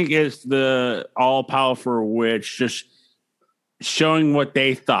it's the all-powerful witch just showing what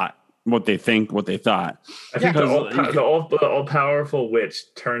they thought, what they thought. I think the all-powerful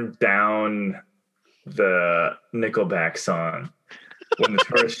witch turned down the Nickelback song when the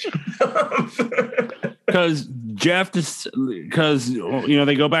tourist because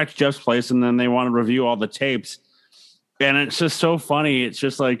they go back to Jeff's place and then they want to review all the tapes, and it's just so funny. It's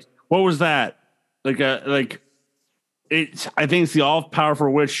just like, what was that? I think it's the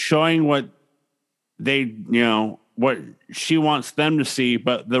all-powerful witch showing what they, what she wants them to see,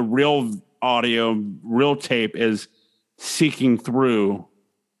 but the real audio, real tape is seeking through.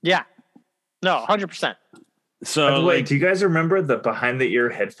 Yeah. No, 100%. So, wait, do you guys remember the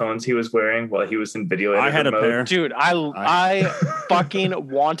behind-the-ear headphones he was wearing while he was in video editor I had a mode? pair. Dude, I fucking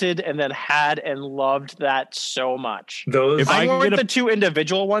wanted and then had and loved that so much. Those, if I weren't the two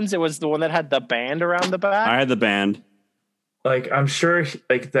individual ones, it was the one that had the band around the back. I had the band. Like, I'm sure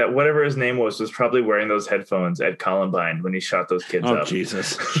like that whatever his name was probably wearing those headphones at Columbine when he shot those kids up. Oh,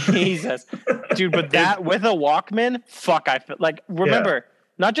 Jesus. Jesus. Dude, but that with a Walkman, fuck, I feel like, remember,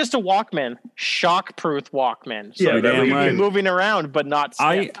 not just a Walkman, shock-proof Walkman. So yeah, that you'd be moving around, but not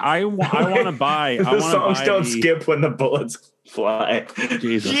skip. I want to buy. The songs don't skip when the bullets fly.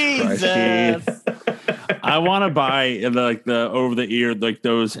 Jesus Christ. I want to buy the over-the-ear, like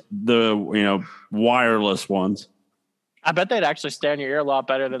the wireless ones. I bet they'd actually stay in your ear a lot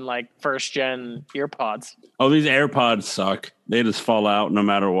better than like first gen earpods. Oh, these AirPods suck. They just fall out no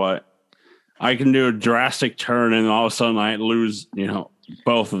matter what. I can do a drastic turn and all of a sudden I lose,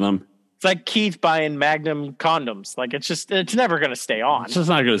 both of them. It's like Keith buying Magnum condoms. Like it's never going to stay on. It's just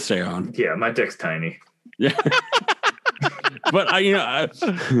not going to stay on. Yeah, my dick's tiny. Yeah. But or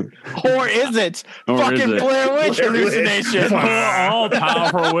is it? Fucking Blair Witch hallucination. All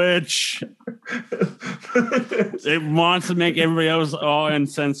powerful witch. It wants to make everybody else all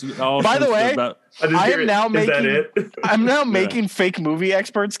insensitive. By the way, I'm now Yeah. making fake movie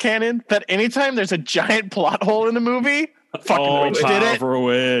experts canon that anytime there's a giant plot hole in a movie, fucking witch did it. For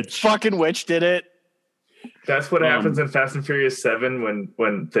witch. Fucking witch did it. That's what happens in Fast and Furious 7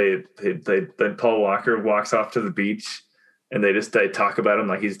 when then Paul Walker walks off to the beach and they talk about him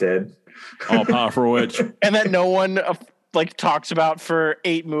like he's dead. All powerful witch. And that no one talks about for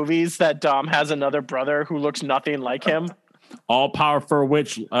 8 movies that Dom has another brother who looks nothing like him. All powerful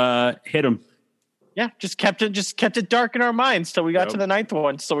witch hit him. Yeah, just kept it dark in our minds till we got to the 9th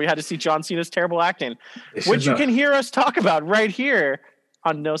one. So we had to see John Cena's terrible acting, which you can hear us talk about right here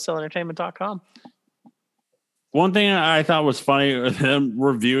on NoCellEntertainment.com. One thing I thought was funny with them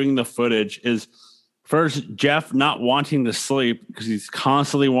reviewing the footage is first Jeff not wanting to sleep because he's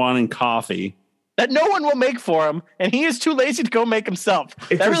constantly wanting coffee that no one will make for him, and he is too lazy to go make himself.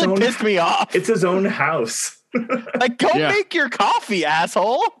 That really pissed me off. It's his own house. Like, go make your coffee,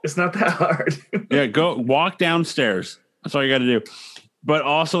 asshole. It's not that hard. Yeah, go walk downstairs. That's all you got to do. But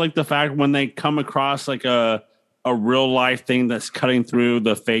also, like, the fact when they come across like a real life thing that's cutting through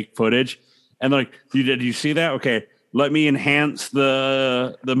the fake footage, and like, did you see that? Okay, let me enhance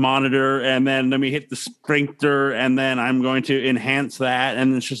the monitor, and then let me hit the sprinter, and then I'm going to enhance that,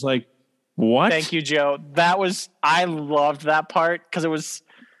 and it's just like, what? Thank you, Joe. I loved that part because it was.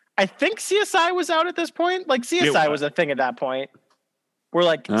 I think CSI was out at this point. Like, CSI was a thing at that point. Where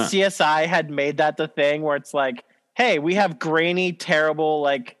like CSI had made that the thing where it's like, hey, we have grainy, terrible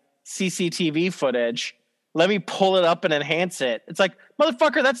like CCTV footage. Let me pull it up and enhance it. It's like,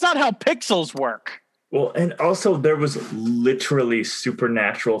 motherfucker, that's not how pixels work. Well, and also there was literally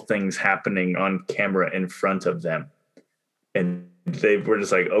supernatural things happening on camera in front of them. And they were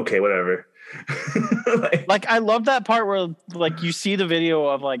just like, okay, whatever. like I love that part where like you see the video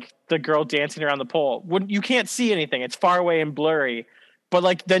of like the girl dancing around the pole. When you can't see anything, it's far away and blurry. But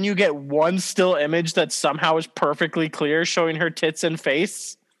like then you get one still image that somehow is perfectly clear showing her tits and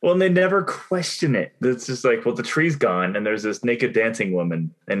face. Well, and they never question it. It's just like, well, the tree's gone and there's this naked dancing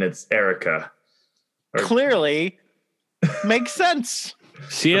woman and it's Erica. Clearly makes sense.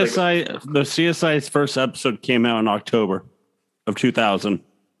 CSI's first episode came out in October of 2000.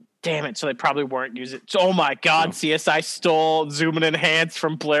 Damn it. So they probably weren't using it. Oh my God. No. CSI stole Zoom and Enhance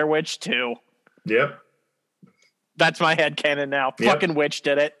from Blair Witch 2. Yep. That's my headcanon now. Yep. Fucking Witch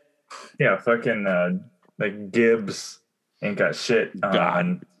did it. Yeah. Fucking like Gibbs ain't got shit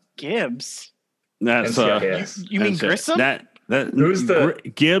on. Gibbs. That's you mean Grissom? Who's the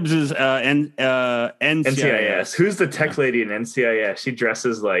Gibbs is NCIS. NCIS. Who's the tech lady in NCIS? She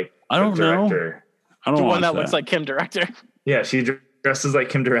dresses like I don't know. I don't the know. One that looks like Kim Director. Yeah, she dresses like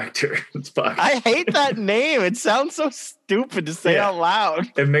Kim Director. It's fucked. I hate that name. It sounds so stupid to say out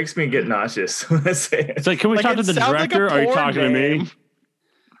loud. It makes me get nauseous when I say it. It's like, can we talk to the director? Like, are you talking to me?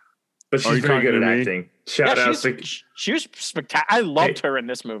 But she's very good at acting. Shout out to she was spectacular. I loved her in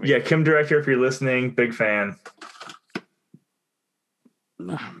this movie. Yeah, Kim Director, if you're listening, big fan.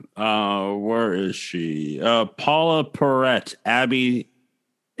 Where is she? Paula Perrette, Abby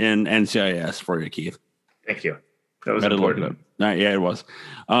in NCIS for you, Keith. Thank you. That was important. Yeah, it was.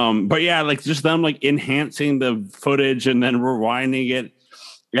 But yeah, like just them like enhancing the footage and then rewinding it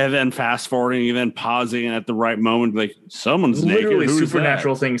and then fast forwarding and then pausing at the right moment. Like someone's literally naked.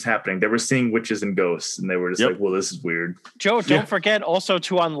 Supernatural things happening. They were seeing witches and ghosts and they were just like, well, this is weird. Joe, don't forget also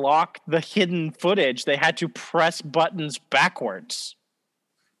to unlock the hidden footage, they had to press buttons backwards.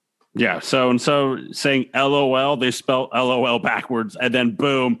 Yeah, so saying LOL, they spell LOL backwards, and then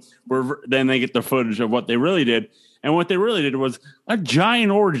boom, then they get the footage of what they really did. And what they really did was a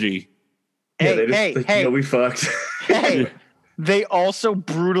giant orgy. Hey, we fucked. Hey, they also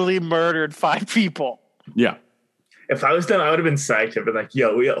brutally murdered 5 people. Yeah. If I was them, I would have been psyched. I'd been like,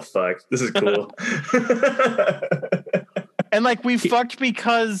 yo, we all fucked. This is cool. And like we fucked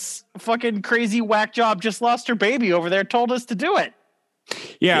because fucking crazy whack job just lost her baby over there, told us to do it.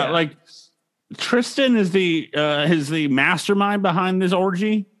 Yeah, like Tristan is the mastermind behind this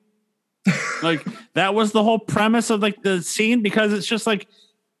orgy. Like that was the whole premise of like the scene, because it's just like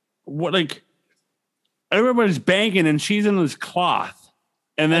what, like everybody's banging and she's in this cloth,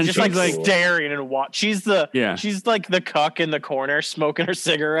 and then just she's like staring and watch. She's like the cuck in the corner smoking her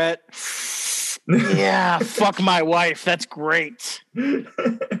cigarette. Yeah, fuck my wife. That's great.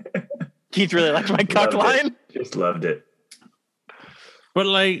 Keith really liked my cuck line. Just loved it. But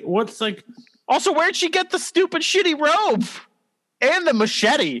like, what's like? Also, where'd she get the stupid shitty robe and the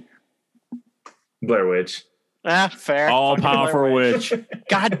machete? Blair Witch. Fair. All powerful witch.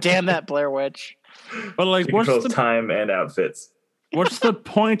 God damn that Blair Witch. But like, she controls time and outfits. What's the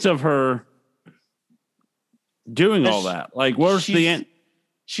point of her doing all that? Like, where's the end?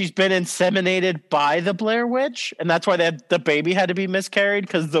 She's been inseminated by the Blair Witch, and that's why the baby had to be miscarried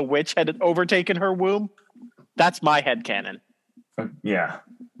because the witch had overtaken her womb. That's my headcanon. Yeah.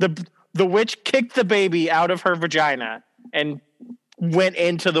 The witch kicked the baby out of her vagina and went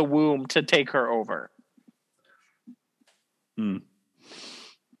into the womb to take her over. I don't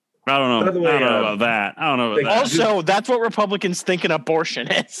know. I don't know about that. I don't know about that. Also, that's what Republicans think an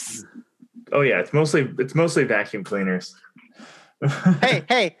abortion is. Oh yeah, it's mostly vacuum cleaners.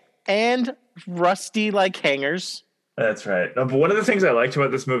 hey, and rusty like hangers. That's right. No, but one of the things I liked about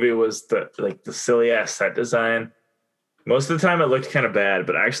this movie was the silly ass set design. Most of the time it looked kind of bad,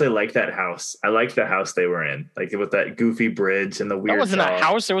 but I actually liked that house. I liked the house they were in, like with that goofy bridge and the weird. That wasn't a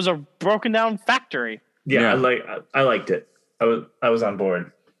house; it was a broken down factory. Yeah. I liked it. I was on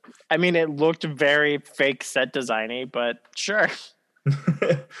board. I mean, it looked very fake set designy, but sure.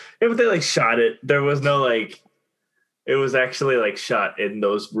 Yeah, but they like shot it. There was no like. It was actually like shot in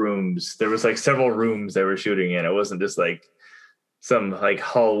those rooms. There was like several rooms they were shooting in. It wasn't just like some like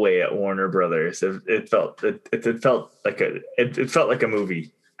hallway at Warner Brothers. It felt like a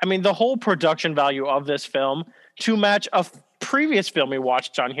movie. I mean, the whole production value of this film to match a previous film we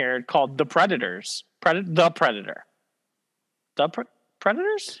watched on here called The Predators. The Predator.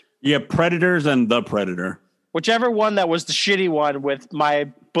 Predators? Yeah, Predators and The Predator. Whichever one that was the shitty one with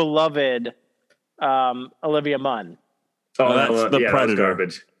my beloved Olivia Munn. Oh, that's The Predator.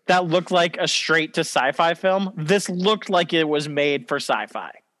 Garbage. That looked like a straight to sci-fi film. This looked like it was made for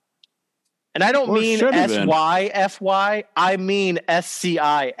sci-fi. And I don't mean SYFY, I mean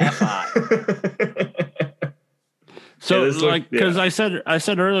SCIFI. So, because I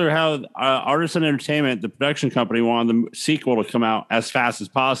said earlier how Artisan Entertainment, the production company, wanted the sequel to come out as fast as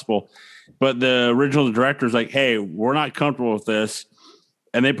possible, but the original director's like, "Hey, we're not comfortable with this,"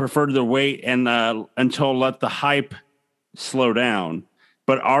 and they preferred to wait and until let the hype slow down.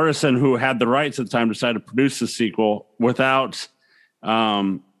 But Artisan, who had the rights at the time, decided to produce the sequel without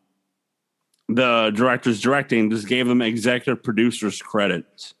the directors directing. Just gave them executive producers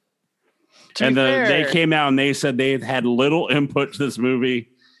credits. And they came out and they said they had little input to this movie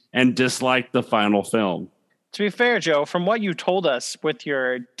and disliked the final film. To be fair, Joe, from what you told us with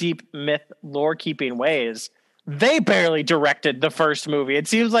your deep myth lore keeping ways, they barely directed the first movie. It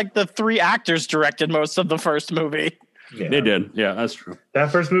seems like the three actors directed most of the first movie. Yeah. They did. Yeah, that's true.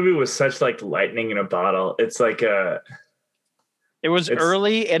 That first movie was such like lightning in a bottle. It's like it was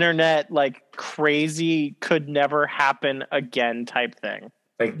early internet, like crazy, could never happen again type thing.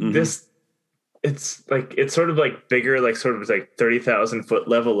 Like this. It's sort of like bigger, like sort of like 30,000 foot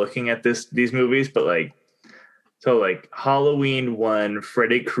level looking at these movies, but like, so like Halloween 1,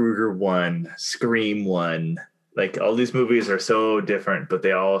 Freddy Krueger 1, Scream 1, like all these movies are so different, but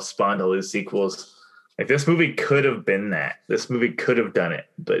they all spawned all these sequels. Like this movie could have been that. This movie could have done it,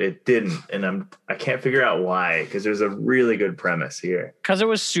 but it didn't. And I can't figure out why, because there's a really good premise here. Because it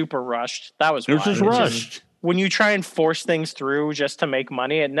was super rushed. That was why. It was just rushed. When you try and force things through just to make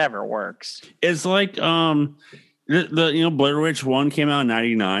money, it never works. It's like the Blair Witch 1 came out in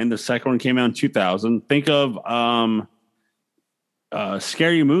 1999. The second one came out in 2000. Think of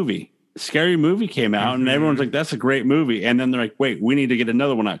Scary Movie. Scary Movie came out and everyone's like, that's a great movie. And then they're like, wait, we need to get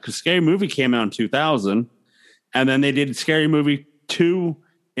another one out. Because Scary Movie came out in 2000. And then they did Scary Movie 2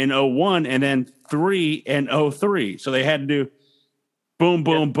 in 01 and then 3 in 03. So they had to do boom,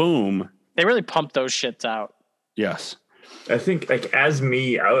 boom, boom. They really pumped those shits out. Yes. I think like as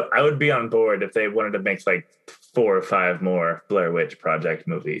me, I would be on board if they wanted to make like 4 or 5 more Blair Witch Project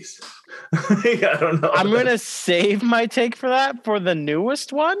movies. I don't know. I'm going to save my take for that for the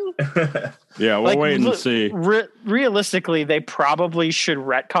newest one. Yeah, we'll wait and see. Realistically, they probably should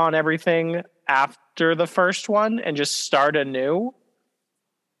retcon everything after the first one and just start anew.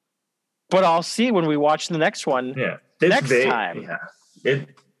 But I'll see when we watch the next one. Yeah. Next time.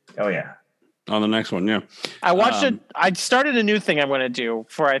 Yeah. On the next one, yeah. I watched it. I started a new thing I'm going to do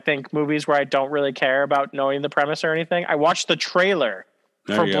for, I think, movies where I don't really care about knowing the premise or anything. I watched the trailer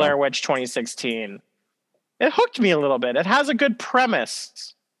for Blair Witch 2016. It hooked me a little bit. It has a good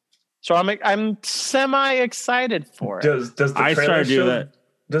premise. So I'm semi excited for it. Does the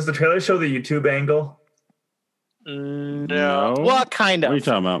trailer show the YouTube angle? No. Well, kind of. What are you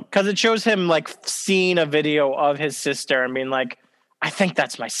talking about? Because it shows him like seeing a video of his sister and being like, I think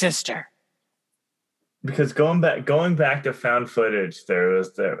that's my sister. Because going back to found footage, there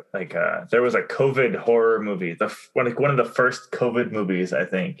was a COVID horror movie, one of the first COVID movies, I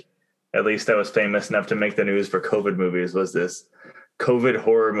think, at least that was famous enough to make the news for COVID movies, was this COVID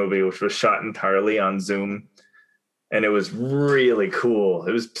horror movie, which was shot entirely on Zoom, and it was really cool.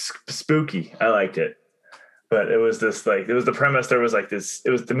 It was spooky. I liked it. But it was this like it was the premise. There was like this. It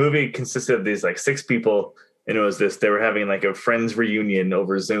was the movie consisted of these like 6 people, and it was this. They were having like a friends reunion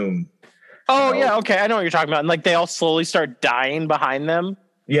over Zoom. Oh yeah, okay, I know what you're talking about. And like they all slowly start dying behind them.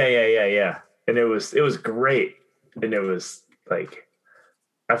 Yeah. And it was great, and it was like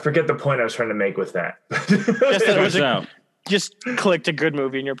I forget the point I was trying to make with that. Just that it was just clicked a good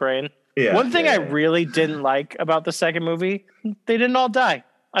movie in your brain. Yeah. One thing I really didn't like about the second movie, they didn't all die.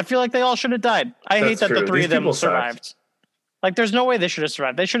 I feel like they all should have died. I hate that the 3 of them survived. Like, there's no way they should have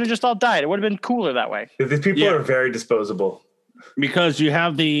survived. They should have just all died. It would have been cooler that way. These people are very disposable. Because you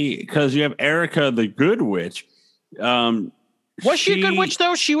have Erica, the good witch. Was she a good witch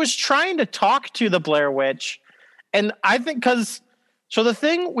though? She was trying to talk to the Blair Witch, and I think so the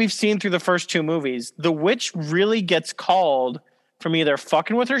thing we've seen through the first 2 movies, the witch really gets called from either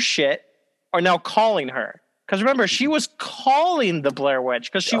fucking with her shit or now calling her. Because remember, she was calling the Blair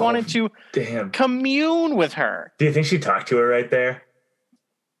Witch because she wanted to commune with her. Do you think she talked to her right there?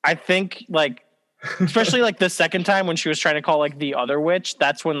 I think, like, especially like the second time when she was trying to call like the other witch,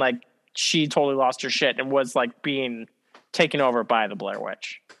 that's when like she totally lost her shit and was like being taken over by the Blair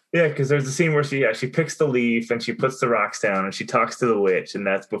Witch. Yeah, because there's a scene where she picks the leaf and she puts the rocks down and she talks to the witch, and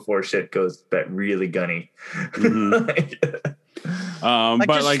that's before shit goes really gunny. Mm-hmm.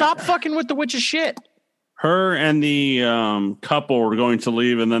 Stop fucking with the witch's shit. Her and the couple were going to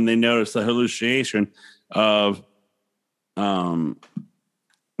leave, and then they noticed the hallucination of the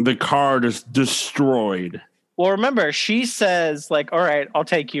car just destroyed. Well, remember, she says, like, all right, I'll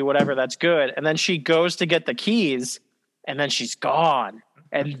take you, whatever, that's good. And then she goes to get the keys, and then she's gone.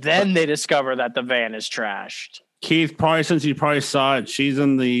 And then they discover that the van is trashed. Keith, since you probably saw it, she's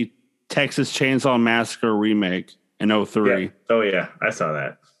in the Texas Chainsaw Massacre remake in 2003. Yeah. Oh, yeah, I saw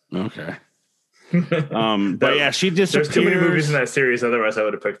that. Okay. But yeah, she disappears. There's too many movies in that series, otherwise I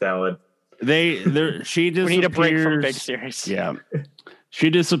would have picked that one. She disappears. We need a break from a big series. Yeah. She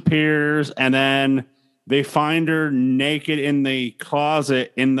disappears, and then they find her naked in the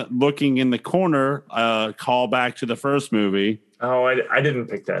closet, looking in the corner. Call back to the first movie. Oh, I didn't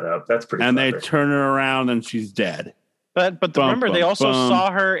pick that up. That's pretty. And clever. they turn her around, and she's dead. But remember, they also saw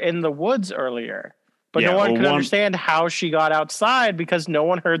her in the woods earlier. But no one could understand how she got outside because no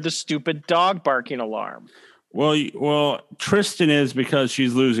one heard the stupid dog barking alarm. Well, Tristan is because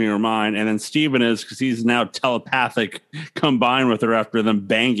she's losing her mind, and then Steven is because he's now telepathic combined with her after them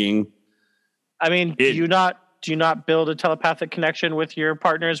banging. I mean, do you not build a telepathic connection with your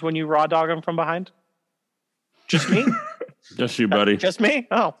partners when you raw dog them from behind? Just me? Just you, buddy. Just me?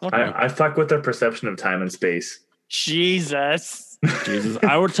 Oh, okay. I fuck with their perception of time and space. Jesus.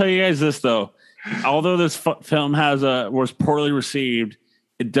 I would tell you guys this though. Although this film was poorly received,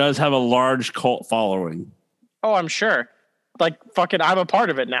 it does have a large cult following. Oh, I'm sure. Like, fucking, I'm a part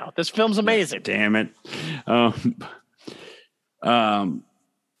of it now. This film's amazing. Damn it.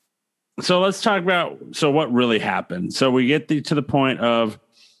 So let's talk about what really happened. So we get to the point of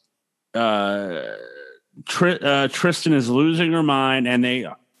Tristan is losing her mind,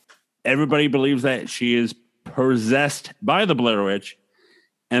 and everybody believes that she is possessed by the Blair Witch,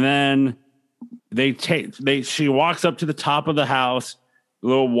 and then she walks up to the top of the house, a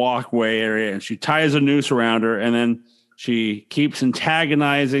little walkway area, and she ties a noose around her, and then she keeps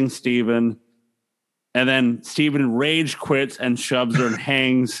antagonizing Steven, and then Steven rage quits and shoves her and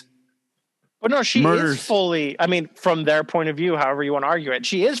hangs. But no, she is fully, I mean, from their point of view, however you want to argue it,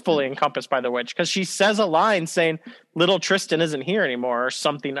 she is fully encompassed by the witch because she says a line saying little Tristan isn't here anymore or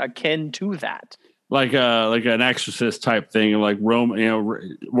something akin to that. Like an exorcist type thing, like Rome.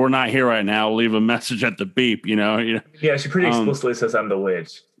 We're not here right now. Leave a message at the beep. Yeah, she pretty explicitly says I'm the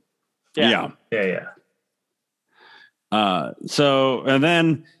witch. Yeah. So and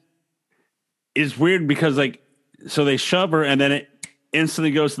then it's weird because so they shove her, and then it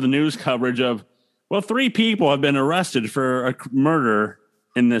instantly goes to the news coverage of 3 people have been arrested for a murder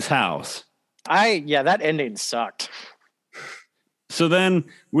in this house. That ending sucked. So then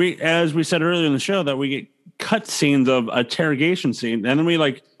as we said earlier in the show, that we get cut scenes of interrogation scene. And then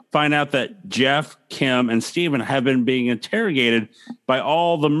we find out that Jeff, Kim, and Steven have been being interrogated by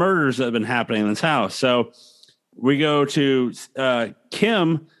all the murders that have been happening in this house. So we go to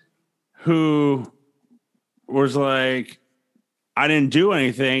Kim, who was like, I didn't do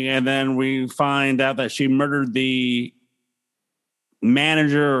anything. And then we find out that she murdered the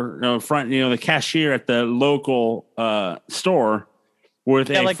manager, the cashier at the local store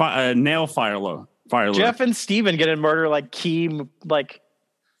with a nail filer. Jeff and Steven get in murder key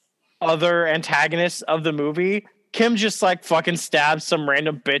other antagonists of the movie. Kim just fucking stabs some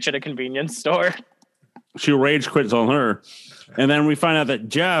random bitch at a convenience store. She rage quits on her. And then we find out that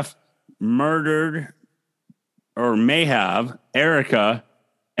Jeff murdered or may have Erica,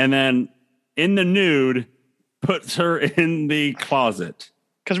 and then in the nude puts her in the closet.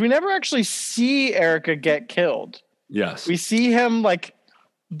 Because we never actually see Erica get killed. Yes. We see him like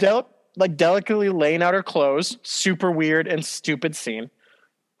delicately laying out her clothes. Super weird and stupid scene.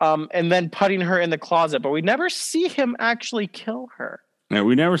 And then putting her in the closet. But we never see him actually kill her. Yeah,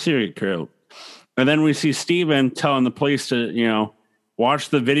 we never see her get killed. And then we see Steven telling the police to, watch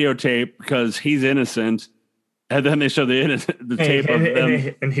the videotape because he's innocent. And then they show the tape of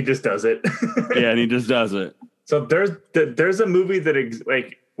them. And he just does it. Yeah, and he just does it. So there's a movie that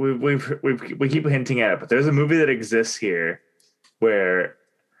we keep hinting at it, but there's a movie that exists here where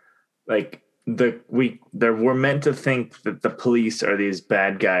we're meant to think that the police are these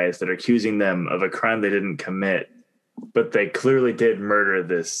bad guys that are accusing them of a crime they didn't commit, but they clearly did murder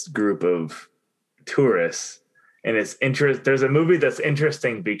this group of tourists. And there's a movie that's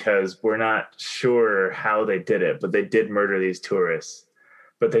interesting because we're not sure how they did it, but they did murder these tourists.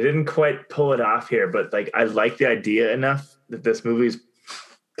 But they didn't quite pull it off here. But I like the idea enough that this movie's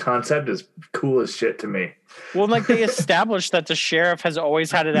concept is cool as shit to me. Well, they established that the sheriff has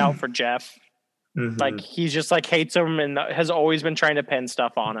always had it out for Jeff. Mm-hmm. He's just hates him and has always been trying to pin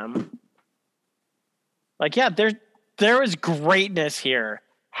stuff on him. There is greatness here.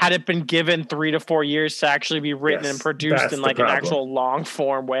 Had it been given 3 to 4 years to actually be written and produced in an actual long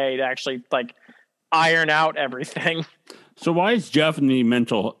form way to actually iron out everything. So why is Jeff in the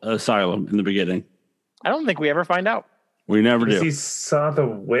mental asylum in the beginning? I don't think we ever find out. We never do. He saw the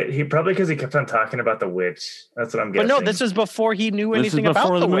witch. Because he kept on talking about the witch. That's what I'm guessing. But no, this is before he knew anything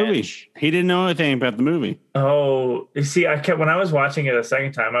about the movie. Witch. He didn't know anything about the movie. Oh, you see, when I was watching it a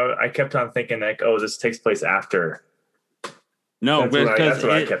second time, I kept on thinking this takes place after. No,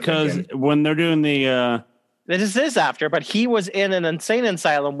 because when they're doing the this is after, but he was in an insane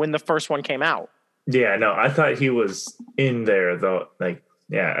asylum when the first one came out. Yeah, no, I thought he was in there though.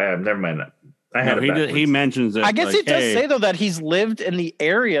 Never mind. He mentions it. I guess it does say though that he's lived in the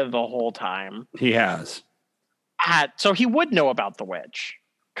area the whole time. He has. So he would know about the witch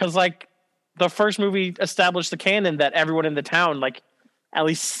because the first movie established the canon that everyone in the town at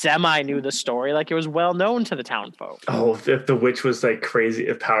least semi knew the story. It was well known to the town folk. Oh, if the witch was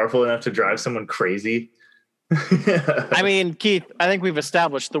crazy, powerful enough to drive someone crazy. I mean, Keith, I think we've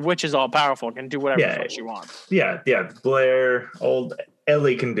established the witch is all powerful, can do whatever she wants. Yeah. Blair, old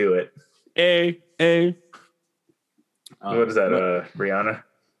Ellie can do it. What is that? Rihanna?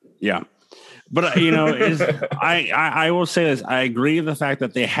 Yeah. But I will say this. I agree with the fact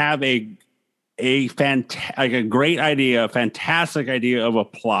that they have a great idea, a fantastic idea of a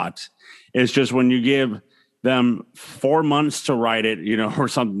plot. It's just when you give them 4 months to write it, or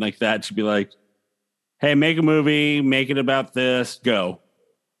something like that, to be like, hey, make a movie, make it about this, go.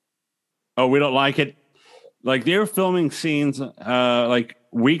 Oh, we don't like it. They're filming scenes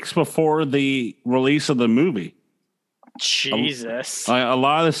weeks before the release of the movie. Jesus. A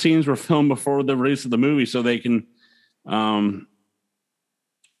lot of the scenes were filmed before the release of the movie so they can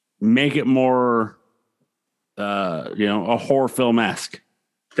make it more, a horror film-esque.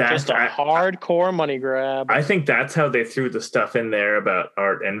 Just a hardcore money grab. I think that's how they threw the stuff in there about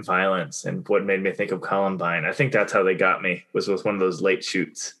art and violence and what made me think of Columbine. I think that's how they got me, was one of those late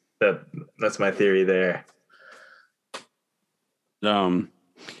shoots. That's my theory there.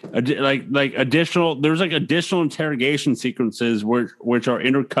 Additional interrogation sequences which are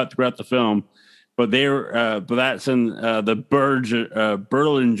intercut throughout the film, but that's in the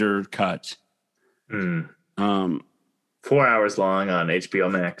Berlinger cut. 4 hours long on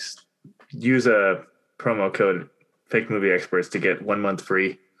HBO Max. Use a promo code Fake Movie Experts to get 1 month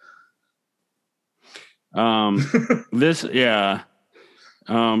free. Because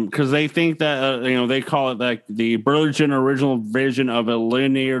they think that they call it the Berlinger original vision of a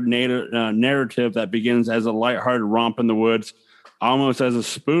linear narrative that begins as a lighthearted romp in the woods, almost as a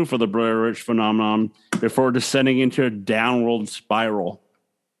spoof of the Blair Witch phenomenon, before descending into a downward spiral.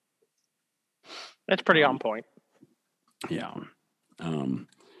 That's pretty on point. Yeah. And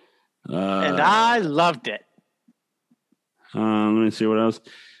I loved it. Let me see what else.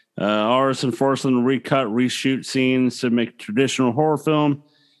 Arson forced them to recut, reshoot scenes to make traditional horror film,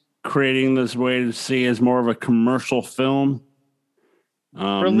 creating this way to see as more of a commercial film.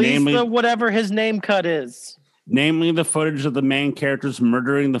 Release whatever his name cut is. Namely, the footage of the main characters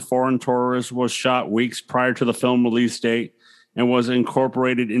murdering the foreign tourists was shot weeks prior to the film release date and was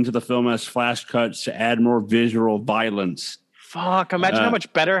incorporated into the film as flash cuts to add more visual violence. Fuck, imagine how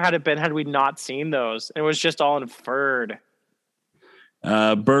much better had it been had we not seen those. It was just all inferred.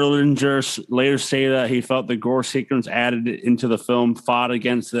 Berlinger later stated that he felt the gore sequence added into the film fought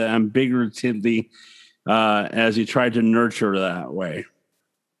against the ambiguity as he tried to nurture that way.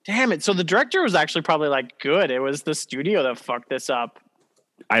 Damn it. So the director was actually probably like good. It was the studio that fucked this up.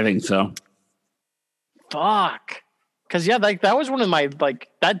 I think so. Fuck. Because, yeah, like that was one of my, like,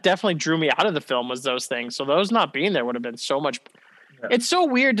 that definitely drew me out of the film was those things. So those not being there would have been so much. Yeah. It's so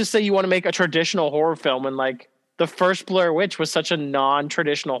weird to say you want to make a traditional horror film and, like, the first Blair Witch was such a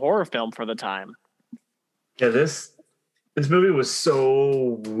non-traditional horror film for the time. Yeah, this movie was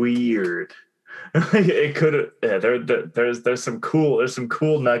so weird. It could have. Yeah, there's some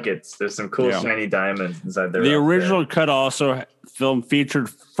cool nuggets. There's some cool shiny diamonds inside there. The original cut also film featured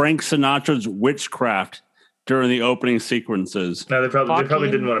Frank Sinatra's Witchcraft during the opening sequences. No, they probably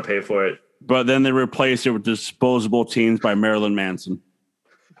didn't want to pay for it. But then they replaced it with Disposable Teens by Marilyn Manson.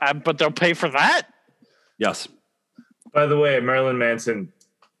 But they'll pay for that? Yes. By the way, Marilyn Manson,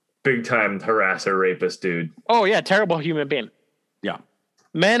 big time harasser, rapist dude. Oh yeah, terrible human being. Yeah.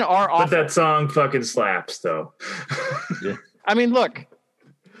 Men are awful. But that song fucking slaps, though. Yeah. I mean, look,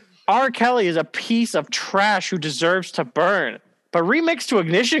 R. Kelly is a piece of trash who deserves to burn. But Remix to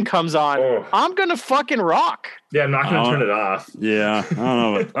Ignition comes on. Oh. I'm gonna fucking rock. Yeah, I'm not gonna turn it off. Yeah,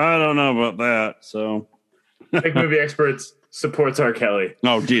 I don't know about that. So, Big Movie Experts supports R. Kelly.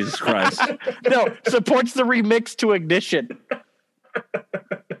 Oh, Jesus Christ! No, supports the Remix to Ignition.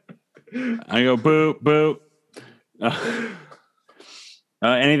 I go boo boo.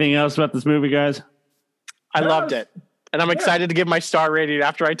 Anything else about this movie, guys? I loved it. And I'm excited to give my star rating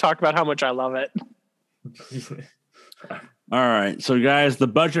after I talk about how much I love it. All right. So, guys, the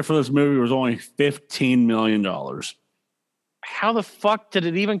budget for this movie was only $15 million. How the fuck did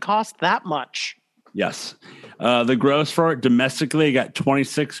it even cost that much? Yes. The gross for it domestically got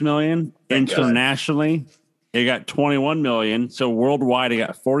 $26 million. Internationally, it got $21 million. So, worldwide, it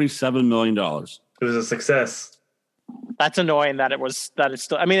got $47 million. It was a success. That's annoying that it's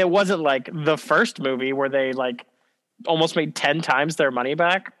still, I mean, it wasn't like the first movie where they like almost made 10 times their money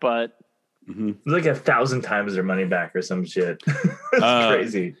back, but it was like 1,000 times their money back or some shit. It's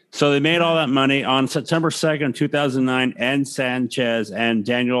crazy. So they made all that money on September 2nd, 2009. Ed Sanchez and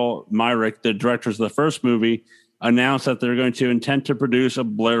Daniel Myrick, the directors of the first movie, announced that they're going to intend to produce a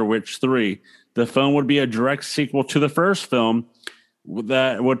Blair Witch 3. The film would be a direct sequel to the first film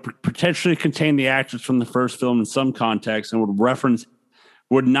that would potentially contain the actors from the first film in some context and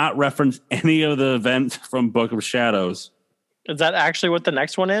would not reference any of the events from Book of Shadows. Is that actually what the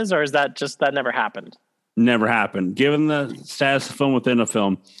next one is, or is that just that never happened? Never happened. Given the status of film within a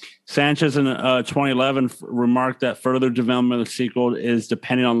film, Sanchez in 2011 remarked that further development of the sequel is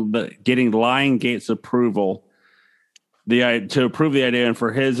dependent on getting Lionsgate's approval to approve the idea and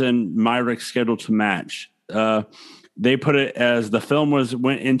for his and Myrick's schedule to match. They put it as the film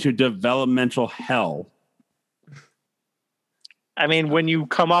went into developmental hell. I mean, when you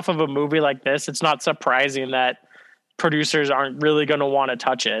come off of a movie like this, it's not surprising that producers aren't really going to want to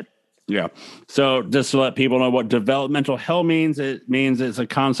touch it. Yeah. So just to let people know what developmental hell means, it means it's a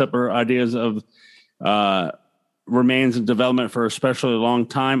concept or ideas of remains in development for a especially long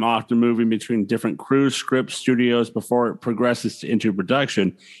time, often moving between different crews, scripts, studios before it progresses into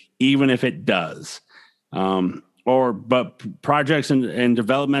production, even if it does. But projects in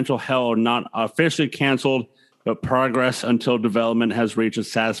developmental hell are not officially canceled, but progress until development has reached a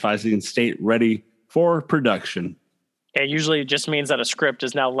satisfying state ready for production. It usually just means that a script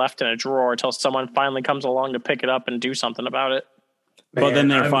is now left in a drawer until someone finally comes along to pick it up and do something about it. But then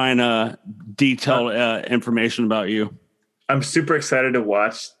they find detailed information about you. I'm super excited to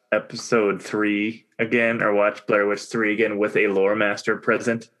watch episode 3 again, or watch Blair Witch 3 again with a lore master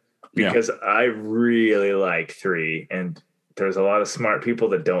present, because I really like 3, and there's a lot of smart people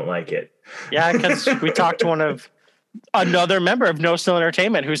that don't like it. Yeah, because we talked to another member of No Still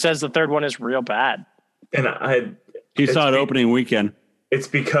Entertainment who says the third one is real bad. And he saw it opening weekend. It's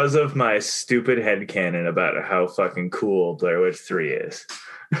because of my stupid headcanon about how fucking cool Blair Witch 3 is.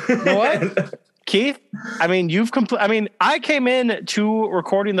 You know what? Keith, I mean, I came in to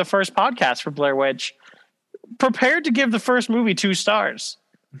recording the first podcast for Blair Witch prepared to give the first movie 2 stars.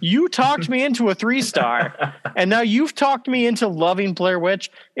 You talked me into a 3-star, and now you've talked me into loving Blair Witch.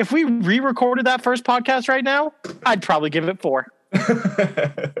 If we re-recorded that first podcast right now, I'd probably give it 4.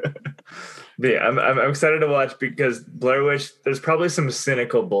 Yeah, I'm excited to watch because Blair Witch, there's probably some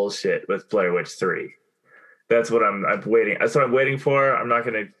cynical bullshit with Blair Witch 3. That's what I'm waiting. That's what I'm waiting for. I'm not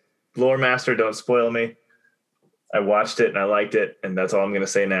going to, lore master, don't spoil me. I watched it and I liked it, and that's all I'm going to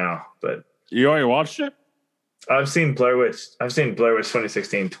say now. But you already watched it? I've seen Blair Witch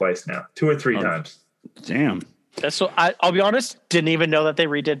 2016 twice now, 2 or 3 times. Damn. I'll be honest, didn't even know that they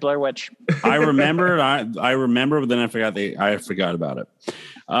redid Blair Witch. I remember, but then I forgot about it.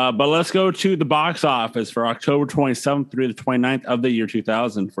 But let's go to the box office for October 27th through the 29th of the year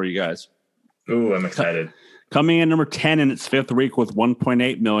 2000 for you guys. Ooh, I'm excited. Coming in number 10 in its fifth week with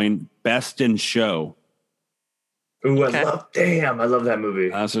 1.8 million, Best in Show. Ooh, I love that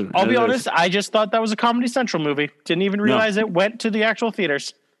movie. I'll be honest, I just thought that was a Comedy Central movie. Didn't even realize it went to the actual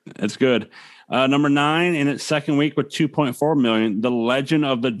theaters. It's good. Number 9 in its second week with 2.4 million, The Legend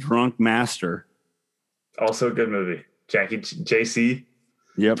of the Drunk Master. Also a good movie. JC.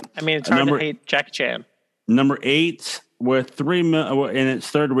 Yep. I mean, it's hard to hate Jackie Chan. Number 8 with 3 million in its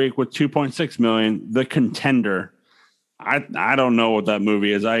third week with 2.6 million, The Contender. I don't know what that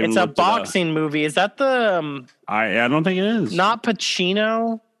movie is. It's a boxing movie. Is that the? I don't think it is. Not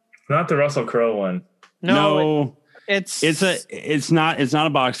Pacino. Not the Russell Crowe one. No, it's not a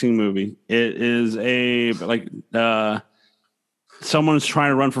boxing movie. It is someone's trying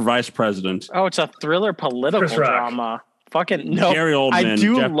to run for vice president. Oh, it's a thriller political drama. Fucking no. Gary Oldman, I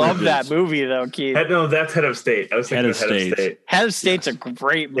do Jeff love Bridges. that movie though, Keith. No, that's Head of State. I was thinking Head of State. Head of State's a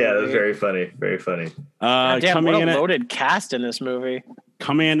great movie. Yeah, that was very funny. Very funny. Damn, what a loaded cast in this movie.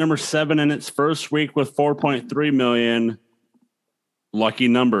 Coming in number 7 in its first week with 4.3 million, Lucky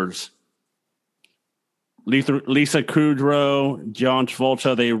Numbers. Lisa Kudrow, John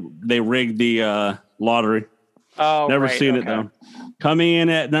Travolta, they rigged the lottery. Oh, never seen it though. Coming in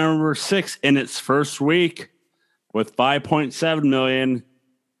at number 6 in its first week with 5.7 million,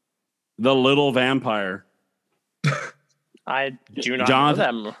 The Little Vampire. I do not know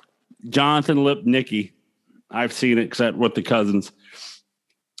them. Jonathan Lipnicki. I've seen it except with the cousins.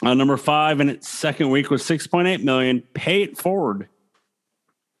 Number 5 in its second week with 6.8 million, Pay It Forward.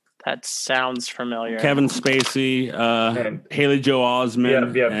 That sounds familiar. Kevin Spacey, Haley Joel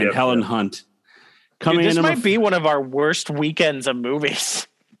Osment, and Helen Hunt. This might be one of our worst weekends of movies.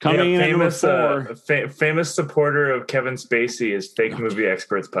 Coming in at number 4. Famous supporter of Kevin Spacey is Fake Movie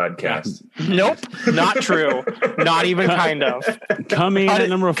Experts podcast. Nope, not true. Not even kind of. Coming in at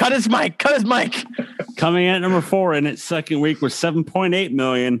number 4. Cut his mic. Coming in at number 4 in its second week with 7.8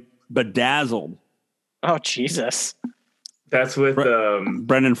 million, Bedazzled. Oh, Jesus. That's with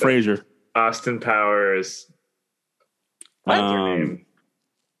Brendan Fraser. Austin Powers. What's her name?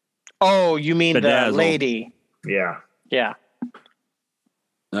 Oh, you mean Bedazzled. The lady? Yeah.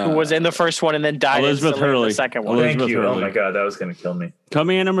 Who was in the first one and then died Elizabeth Hurley. in the second one. Thank you. Oh my God, that was going to kill me.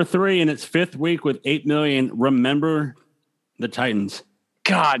 Coming in number 3 in its fifth week with 8 million, Remember the Titans.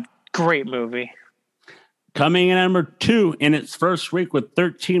 God, great movie. Coming in at number 2 in its first week with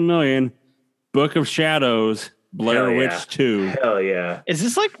 13 million, Book of Shadows, Blair Witch 2. Hell yeah. Is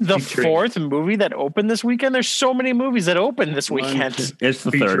this like the fourth movie that opened this weekend? There's so many movies that opened this weekend. It's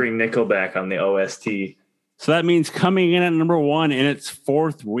the Featuring Nickelback on the OST. So that means coming in at number 1 in its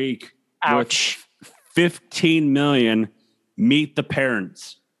fourth week Ouch. with 15 million, Meet the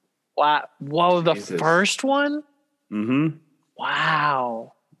Parents. Wow. Whoa, the first one? Mm-hmm.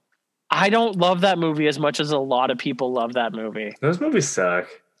 Wow. I don't love that movie as much as a lot of people love that movie. Those movies suck.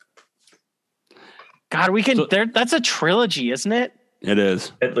 God, that's a trilogy, isn't it? It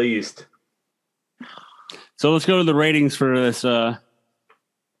is. At least. So let's go to the ratings for this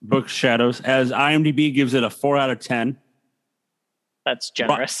Book of Shadows, as IMDb gives it a 4 out of 10. That's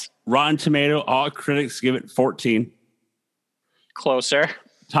generous. Rotten Tomato, all critics give it 14. Closer.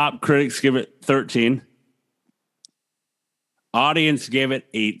 Top critics give it 13. Audience gave it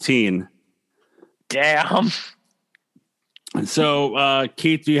 18. Damn. So,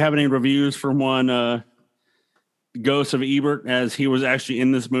 Keith, do you have any reviews from one Ghost of Ebert, as he was actually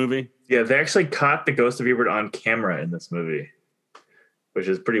in this movie? Yeah, they actually caught the Ghost of Ebert on camera in this movie, which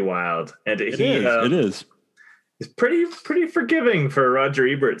is pretty wild. And it is. He's pretty forgiving for Roger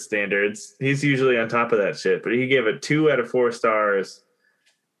Ebert standards. He's usually on top of that shit, but he gave it 2 out of 4 stars.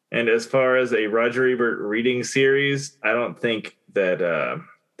 And as far as a Roger Ebert reading series, I don't think that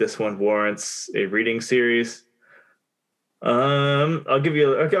this one warrants a reading series. I'll give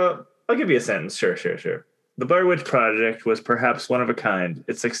you a sentence. Sure. The Blair Witch Project was perhaps one of a kind.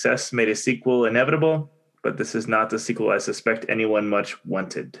 Its success made a sequel inevitable, but this is not the sequel I suspect anyone much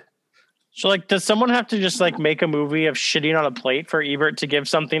wanted. So, does someone have to just make a movie of shitting on a plate for Ebert to give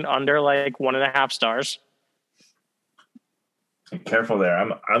something under 1.5 stars? Careful there.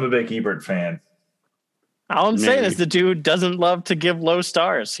 I'm a big Ebert fan. All I'm saying is the dude doesn't love to give low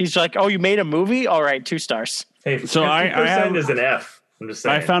stars. He's like, "Oh, you made a movie? All right, 2 stars." Hey, so I is an F. I'm just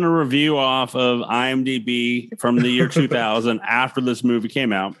saying. I found a review off of IMDb from the year 2000 after this movie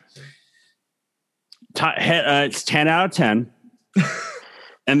came out. It's 10 out of 10.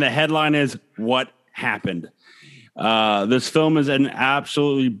 And the headline is "What Happened?" This film is an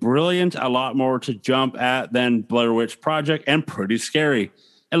absolutely brilliant, a lot more to jump at than Blair Witch Project, and pretty scary.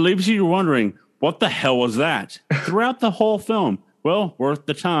 It leaves you wondering, what the hell was that? Throughout the whole film. Well, worth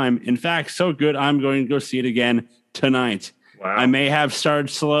the time. In fact, so good, I'm going to go see it again tonight. Wow. I may have started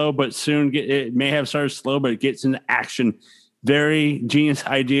slow, but it gets into action. Very genius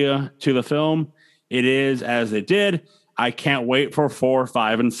idea to the film. It is as it did. I can't wait for 4,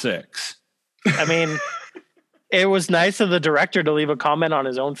 5, and 6. I mean, it was nice of the director to leave a comment on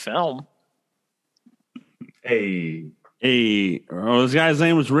his own film. Hey. Oh, this guy's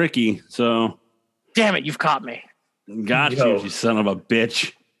name was Ricky, so. Damn it, you've caught me. Got you son of a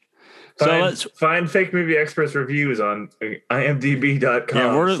bitch. Let's find Fake Movie Experts reviews on imdb.com.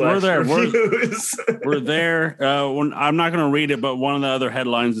 Yeah, we're there. Reviews. We're there. I'm not going to read it, but one of the other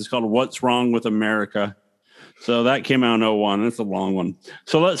headlines is called "What's Wrong with America." So that came out in 2001. It's a long one.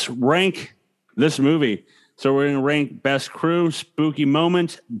 So let's rank this movie. So we're going to rank best crew, spooky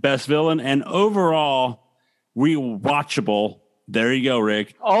moment, best villain, and overall rewatchable. There you go,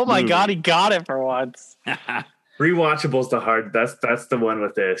 Rick. Oh my God, he got it for once. Rewatchable's the hard. That's the one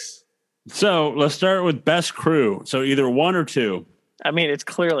with this. So let's start with best crew. So either 1 or 2. I mean, it's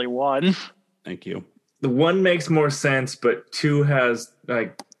clearly 1. Thank you. The 1 makes more sense, but 2 has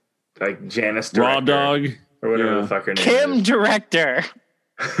like Janice Director, Raw Dog or whatever the fuck her name Kim is. Director.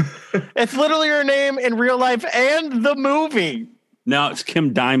 It's literally her name in real life and the movie. No, it's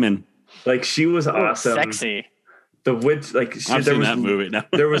Kim Diamond. Like she was awesome. Sexy. The witch, like I've seen that movie now.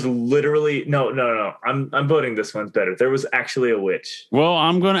 There was literally no. I'm voting this one's better. There was actually a witch. Well,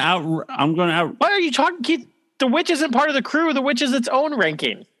 I'm going to out. Why are you talking, Keith? The witch isn't part of the crew. The witch is its own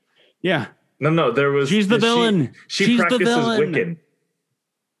ranking. Yeah. No. There was. She's the villain. She practices Wiccan.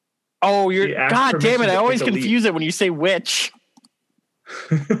 Oh, you're. God damn it! I always confuse it when you say witch.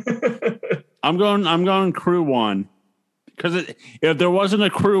 I'm going crew 1. Because if there wasn't a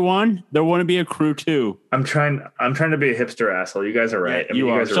crew 1, there wouldn't be a crew 2. I'm trying to be a hipster asshole. You guys are right. Yeah, you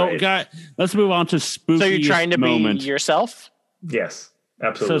are. Guys are so, right. let's move on to spooky. So you're trying to moment. be yourself? Yes,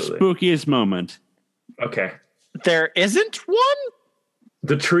 absolutely. So spookiest moment. Okay. There isn't one?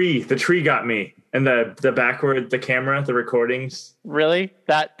 The tree got me. And the backward, the camera, the recordings. Really?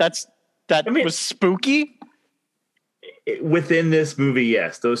 That was spooky? Within this movie,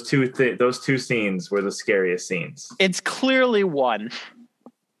 yes, those two scenes were the scariest scenes. It's clearly 1.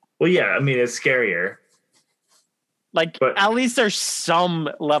 Well, yeah, I mean it's scarier. But at least there's some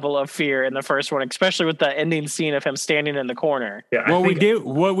level of fear in the first one, especially with the ending scene of him standing in the corner. Yeah, we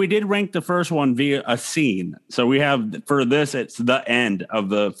did rank the first one via a scene. So we have for this, it's the end of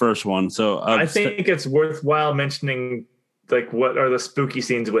the first one. So I think it's worthwhile mentioning like what are the spooky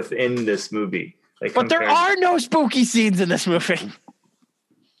scenes within this movie. But there are no spooky scenes in this movie.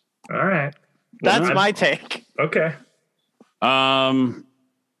 All right. That's my take. Okay.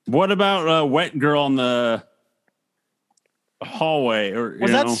 What about Wet Girl in the hallway? Was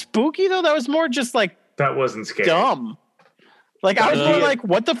that spooky though? That was more just like that wasn't scary. Dumb. Like I was more like,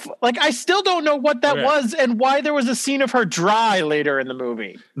 what the? I still don't know what that was and why there was a scene of her dry later in the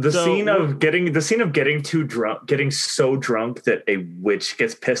movie. The scene of getting too drunk, getting so drunk that a witch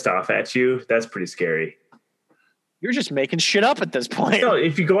gets pissed off at you. That's pretty scary. You're just making shit up at this point. No,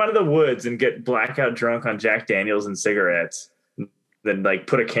 if you go out of the woods and get blackout drunk on Jack Daniels and cigarettes, then like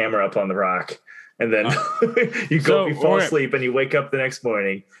put a camera up on the rock. And then you fall asleep and you wake up the next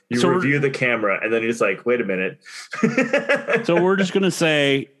morning, you review the camera, and then you're just like, wait a minute. So we're just going to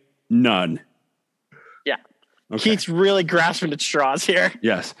say none. Yeah. Okay. Keith's really grasping at straws here.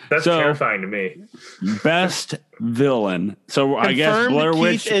 Yes. That's terrifying to me. Best villain. So I guess Blair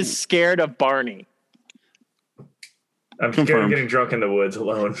Witch Keith is scared of Barney. I'm scared of getting drunk in the woods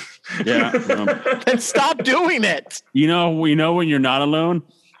alone. Yeah. Then stop doing it. You know when you're not alone?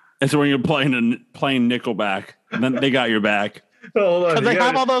 It's when you're playing Nickelback. And then they got your back. Hold on. Because they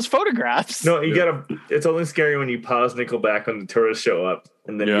have all those photographs. No, you gotta. It's only scary when you pause Nickelback when the tourists show up,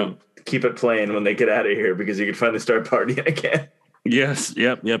 and then you keep it playing when they get out of here because you can finally start partying again. Yes.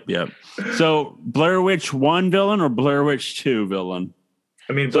 Yep. So Blair Witch 1 villain or Blair Witch 2 villain?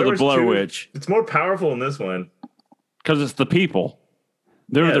 I mean, Blair Witch. It's more powerful in this one because it's the people.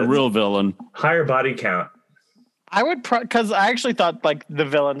 They're the real villain. Higher body count. I would, because I actually thought like the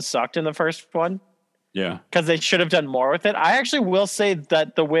villain sucked in the first one. Yeah. Because they should have done more with it. I actually will say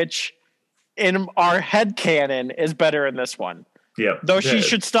that the witch in our headcanon is better in this one. Yeah. Though she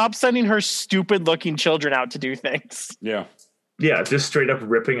should stop sending her stupid looking children out to do things. Yeah. Yeah. Just straight up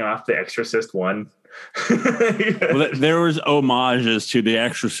ripping off The Exorcist 1. Well, there was homages to The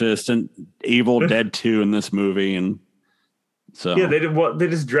Exorcist and Evil Dead 2 in this movie. And so. Yeah. They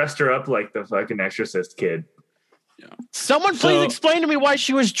just dressed her up like the fucking Exorcist kid. Someone please explain to me why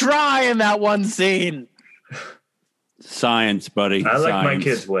she was dry in that one scene. Science, buddy. I like my Science.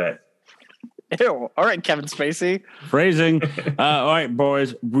 kids wet. Ew. All right, Kevin Spacey. Phrasing. All right,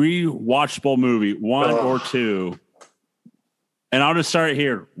 boys. Rewatchable movie, 1 or 2. And I'll just start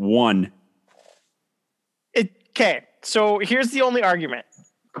here. 1. Okay, so here's the only argument.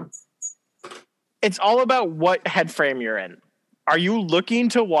 It's all about what head frame you're in. Are you looking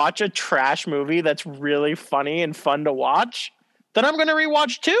to watch a trash movie that's really funny and fun to watch? Then I'm going to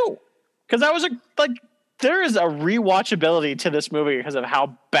rewatch 2. Because that was there is a rewatchability to this movie because of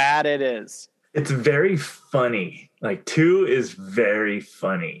how bad it is. It's very funny. 2 is very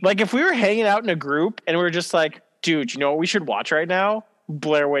funny. If we were hanging out in a group and we were just like, dude, you know what we should watch right now?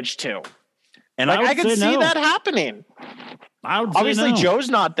 Blair Witch 2. And I could see that happening. Obviously, Joe's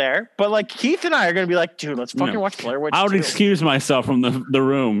not there, but Keith and I are going to be like, dude, let's fucking watch Blair Witch 2. I would excuse myself from the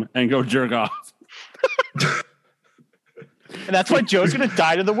room and go jerk off. And that's why Joe's going to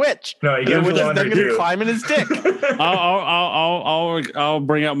die to the witch. No, they're going to climb in his dick. I'll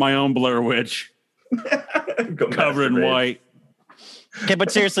bring out my own Blair Witch, covered in white. Okay,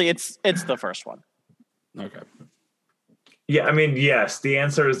 but seriously, it's the first one. Okay. Yeah, I mean, yes, the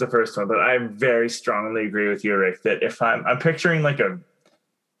answer is the first one, but I very strongly agree with you, Rick, that if I'm picturing a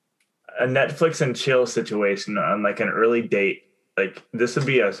Netflix and chill situation on an early date, this would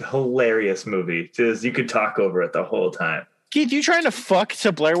be a hilarious movie because you could talk over it the whole time. Keith, you trying to fuck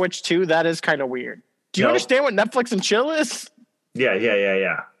to Blair Witch 2? That is kind of weird. Do you understand what Netflix and chill is? Yeah.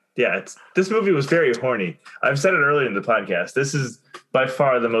 Yeah, this movie was very horny. I've said it earlier in the podcast. This is by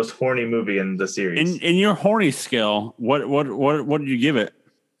far the most horny movie in the series. In your horny scale, what did you give it?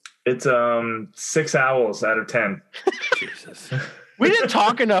 It's 6 owls out of 10. Jesus. We didn't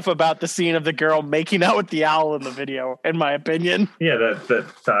talk enough about the scene of the girl making out with the owl in the video, in my opinion. Yeah, that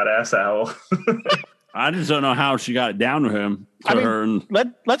thought ass owl. I just don't know how she got it down with him.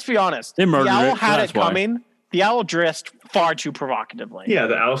 Let's be honest. They murdered the owl it, had that's it coming. Why. The owl dressed far too provocatively. Yeah,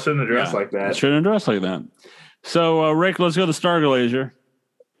 the owl shouldn't have dressed like that. Shouldn't have dressed like that. So, Rick, let's go to Starglazer.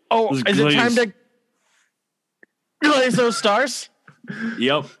 Oh, is it time to glaze those stars?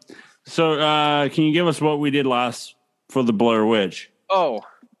 Yep. So, can you give us what we did last for the Blair Witch? Oh,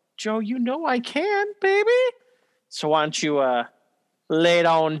 Joe, you know I can, baby. So why don't you lay it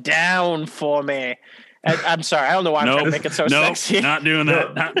on down for me? I'm sorry, I don't know why I'm trying to make it so sexy. Not doing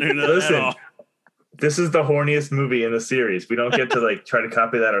that. Not doing that. Listen, at all. This is the horniest movie in the series. We don't get to try to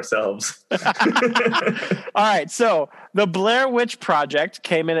copy that ourselves. All right, so the Blair Witch Project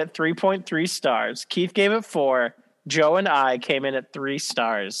came in at 3.3 stars. Keith gave it 4. Joe and I came in at 3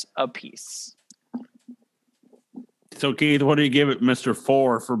 stars apiece. So, Keith, what do you give it, Mr.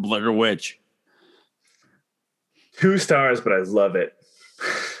 4 for Blair Witch? 2 stars, but I love it.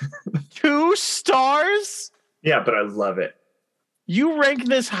 2 stars? Yeah, but I love it. You rank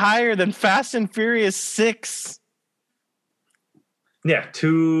this higher than Fast and Furious 6. Yeah,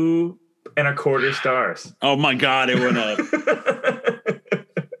 2.25 stars. Oh my God, it went up.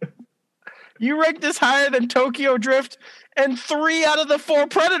 You rank this higher than Tokyo Drift and 3 out of the 4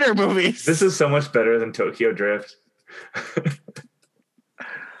 Predator movies. This is so much better than Tokyo Drift.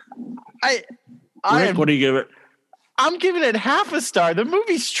 Rick, what do you give it? I'm giving it half a star. The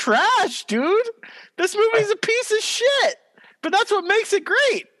movie's trash, dude. This movie's a piece of shit. But that's what makes it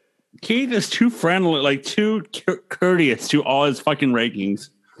great. Keith is too friendly, too courteous to all his fucking rankings.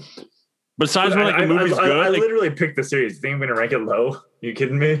 Besides when the movie's good. I literally picked the series. You think I'm going to rank it low? You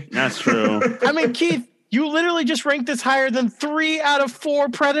kidding me? That's true. I mean, Keith, you literally just ranked this higher than 3 out of 4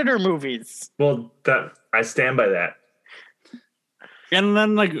 Predator movies. Well, I stand by that. And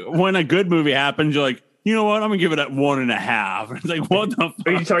then, when a good movie happens, you're like, you know what? I'm gonna give it at 1.5. It's like, what the fuck?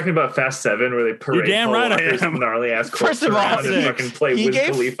 Are you talking about Fast 7 where they parade? You're damn right I am. Gnarly ass First of all, and fucking play Wiz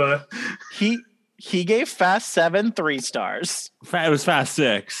Khalifa. He gave Fast 7 3 stars. It was Fast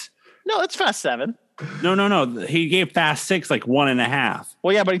 6. No, it's Fast 7. No. He gave Fast 6 1.5.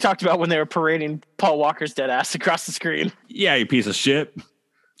 Well, yeah, but he talked about when they were parading Paul Walker's dead ass across the screen. Yeah, you piece of shit.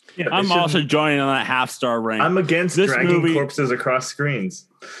 Yeah, I'm also joining on that half-star rank. I'm against dragging corpses across screens.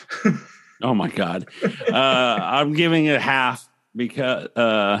 Oh my God. I'm giving it half because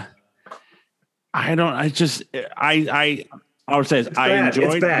I would say I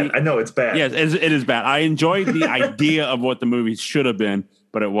enjoyed it's bad. I know it's bad. Yes, it is bad. I enjoyed the idea of what the movie should have been,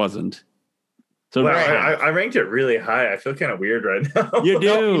 but it wasn't. So I ranked it really high. I feel kind of weird right now. You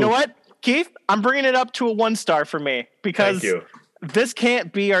do. You know what, Keith? I'm bringing it up to a 1 star for me because this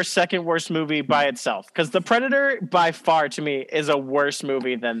can't be our second worst movie by itself. Because The Predator, by far, to me, is a worse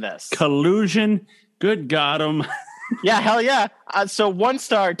movie than this. Collusion. Good God, Yeah, hell yeah. So 1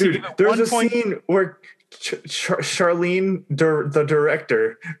 star. Dude, there's a scene where Charlene, the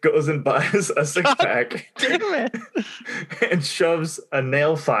director, goes and buys a six-pack. Damn it. And shoves a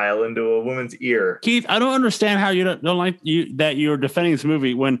nail file into a woman's ear. Keith, I don't understand how you don't like that you're defending this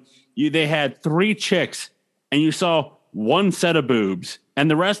movie when they had 3 chicks and you saw one set of boobs and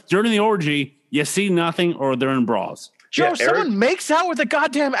the rest during the orgy you see nothing or they're in bras. Joe, someone makes out with a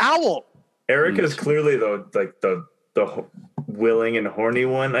goddamn owl. Eric is clearly the willing and horny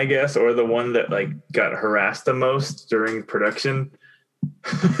one, I guess, or the one that like got harassed the most during production.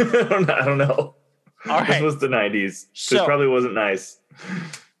 I don't know. All right. This was the 90s. So, this probably wasn't nice.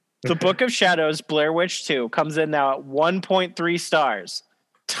 The Book of Shadows, Blair Witch 2, comes in now at 1.3 stars,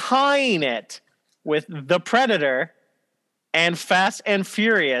 tying it with The Predator and Fast and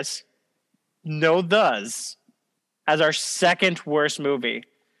Furious, no does, as our second worst movie.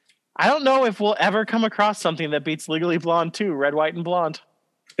 I don't know if we'll ever come across something that beats Legally Blonde 2, Red, White, and Blonde.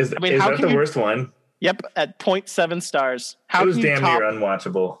 Is that the worst one? Yep, at 0.7 stars. It was damn near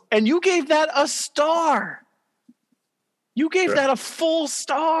unwatchable. And you gave that a star. You gave that a full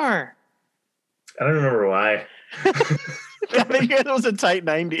star. I don't remember why. I think it was a tight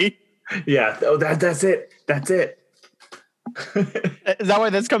 90. Yeah. Oh, that's it. That's it. Is that why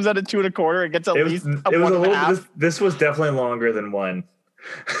this comes out at 2.25? It gets at least a 1.5. This was definitely longer than 1.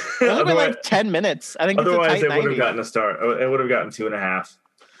 It would have been like 10 minutes. I think otherwise it would have gotten a star. It would have gotten 2.5.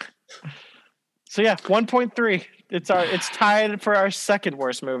 So yeah, 1.3. It's tied for our second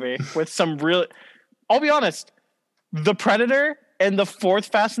worst movie with some real. I'll be honest, The Predator and the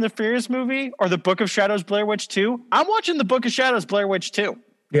 4th Fast and the Furious movie, or The Book of Shadows, Blair Witch 2. I'm watching The Book of Shadows, Blair Witch 2.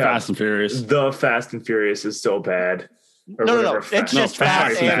 Yeah, Fast and Furious. The Fast and Furious is so bad. No. It's just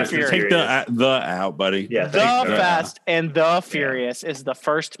Fast and Furious. Take the out, buddy. Yeah, The Fast and the Furious is the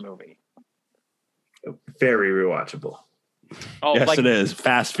first movie. Very rewatchable. Oh, yes, it is.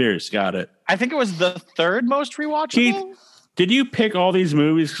 Fast Furious. Got it. I think it was the 3rd most rewatchable. Keith, did you pick all these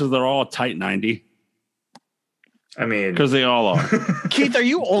movies because they're all tight 90? I mean, because they all are. Keith, are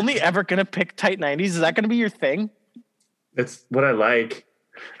you only ever going to pick tight 90s? Is that going to be your thing? It's what I like.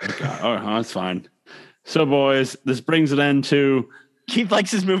 Oh, that's fine. So, boys, this brings an end to... Keith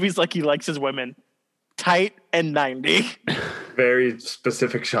likes his movies like he likes his women. Tight and 90. Very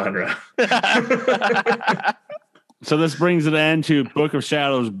specific genre. So this brings an end to Book of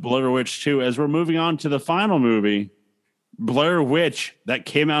Shadows, Blair Witch 2, as we're moving on to the final movie, Blair Witch, that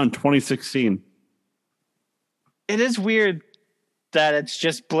came out in 2016. It is weird that it's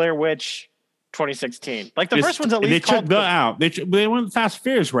just Blair Witch 2016. Like the first one's at least they called took the out. They went Fast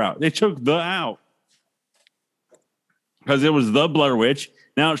Furious route. They took the out because it was the Blair Witch.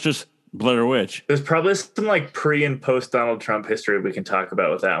 Now it's just Blair Witch. There's probably some like pre and post Donald Trump history we can talk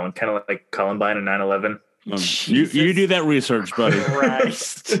about with that one, kind of like Columbine and 9/11. You do that research, buddy.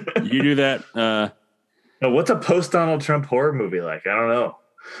 Christ. You do that. No, what's a post Donald Trump horror movie like? I don't know.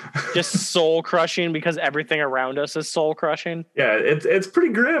 Just soul crushing because everything around us is soul crushing. Yeah, it's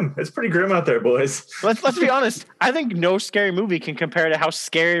pretty grim. It's pretty grim out there, boys. Let's be honest. I think no scary movie can compare to how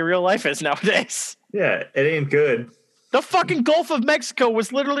scary real life is nowadays. Yeah, it ain't good. The fucking Gulf of Mexico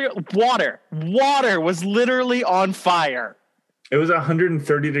was literally water. Water was literally on fire. It was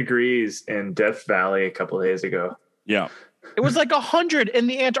 130 degrees in Death Valley a couple of days ago. Yeah. It was like 100 in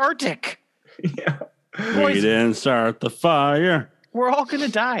the Antarctic. Yeah. We didn't start the fire. We're all going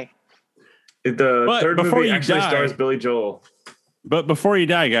to die. The third movie actually stars Billy Joel. But before you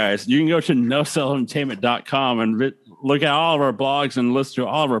die, guys, you can go to nocellentertainment.com and look at all of our blogs and listen to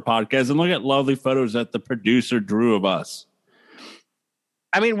all of our podcasts and look at lovely photos that the producer drew of us.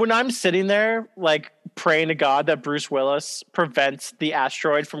 I mean, when I'm sitting there, like, praying to God that Bruce Willis prevents the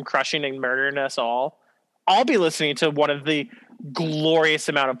asteroid from crushing and murdering us all, I'll be listening to one of the glorious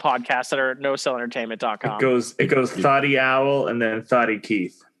amount of podcasts that are at nocellentertainment.com. It goes Thotty Owl and then Thotty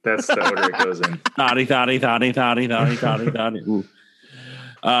Keith. That's the order it goes in. Thotty.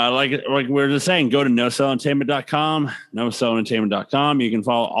 Like we were just saying, go to nocellentertainment.com, nocellentertainment.com. You can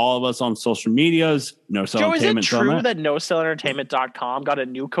follow all of us on social medias. No Cell Joe, is it Entertainment true that nocellentertainment.com got a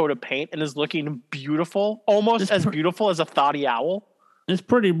new coat of paint and is looking beautiful, almost as beautiful as a Thotty Owl? It's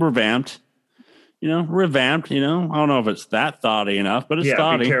pretty revamped. Revamped. I don't know if it's that thoughty enough, but it's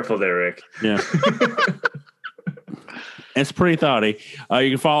thoughty. Be careful there, Rick. Yeah. It's pretty thoughty. You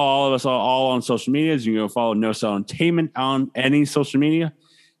can follow all of us all on social medias. You can go follow No Cell Entertainment on any social media.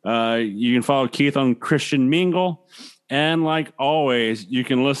 You can follow Keith on Christian Mingle. And like always, you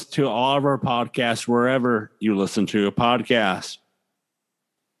can listen to all of our podcasts wherever you listen to a podcast.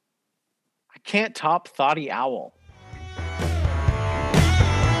 I can't top Thotty Owl.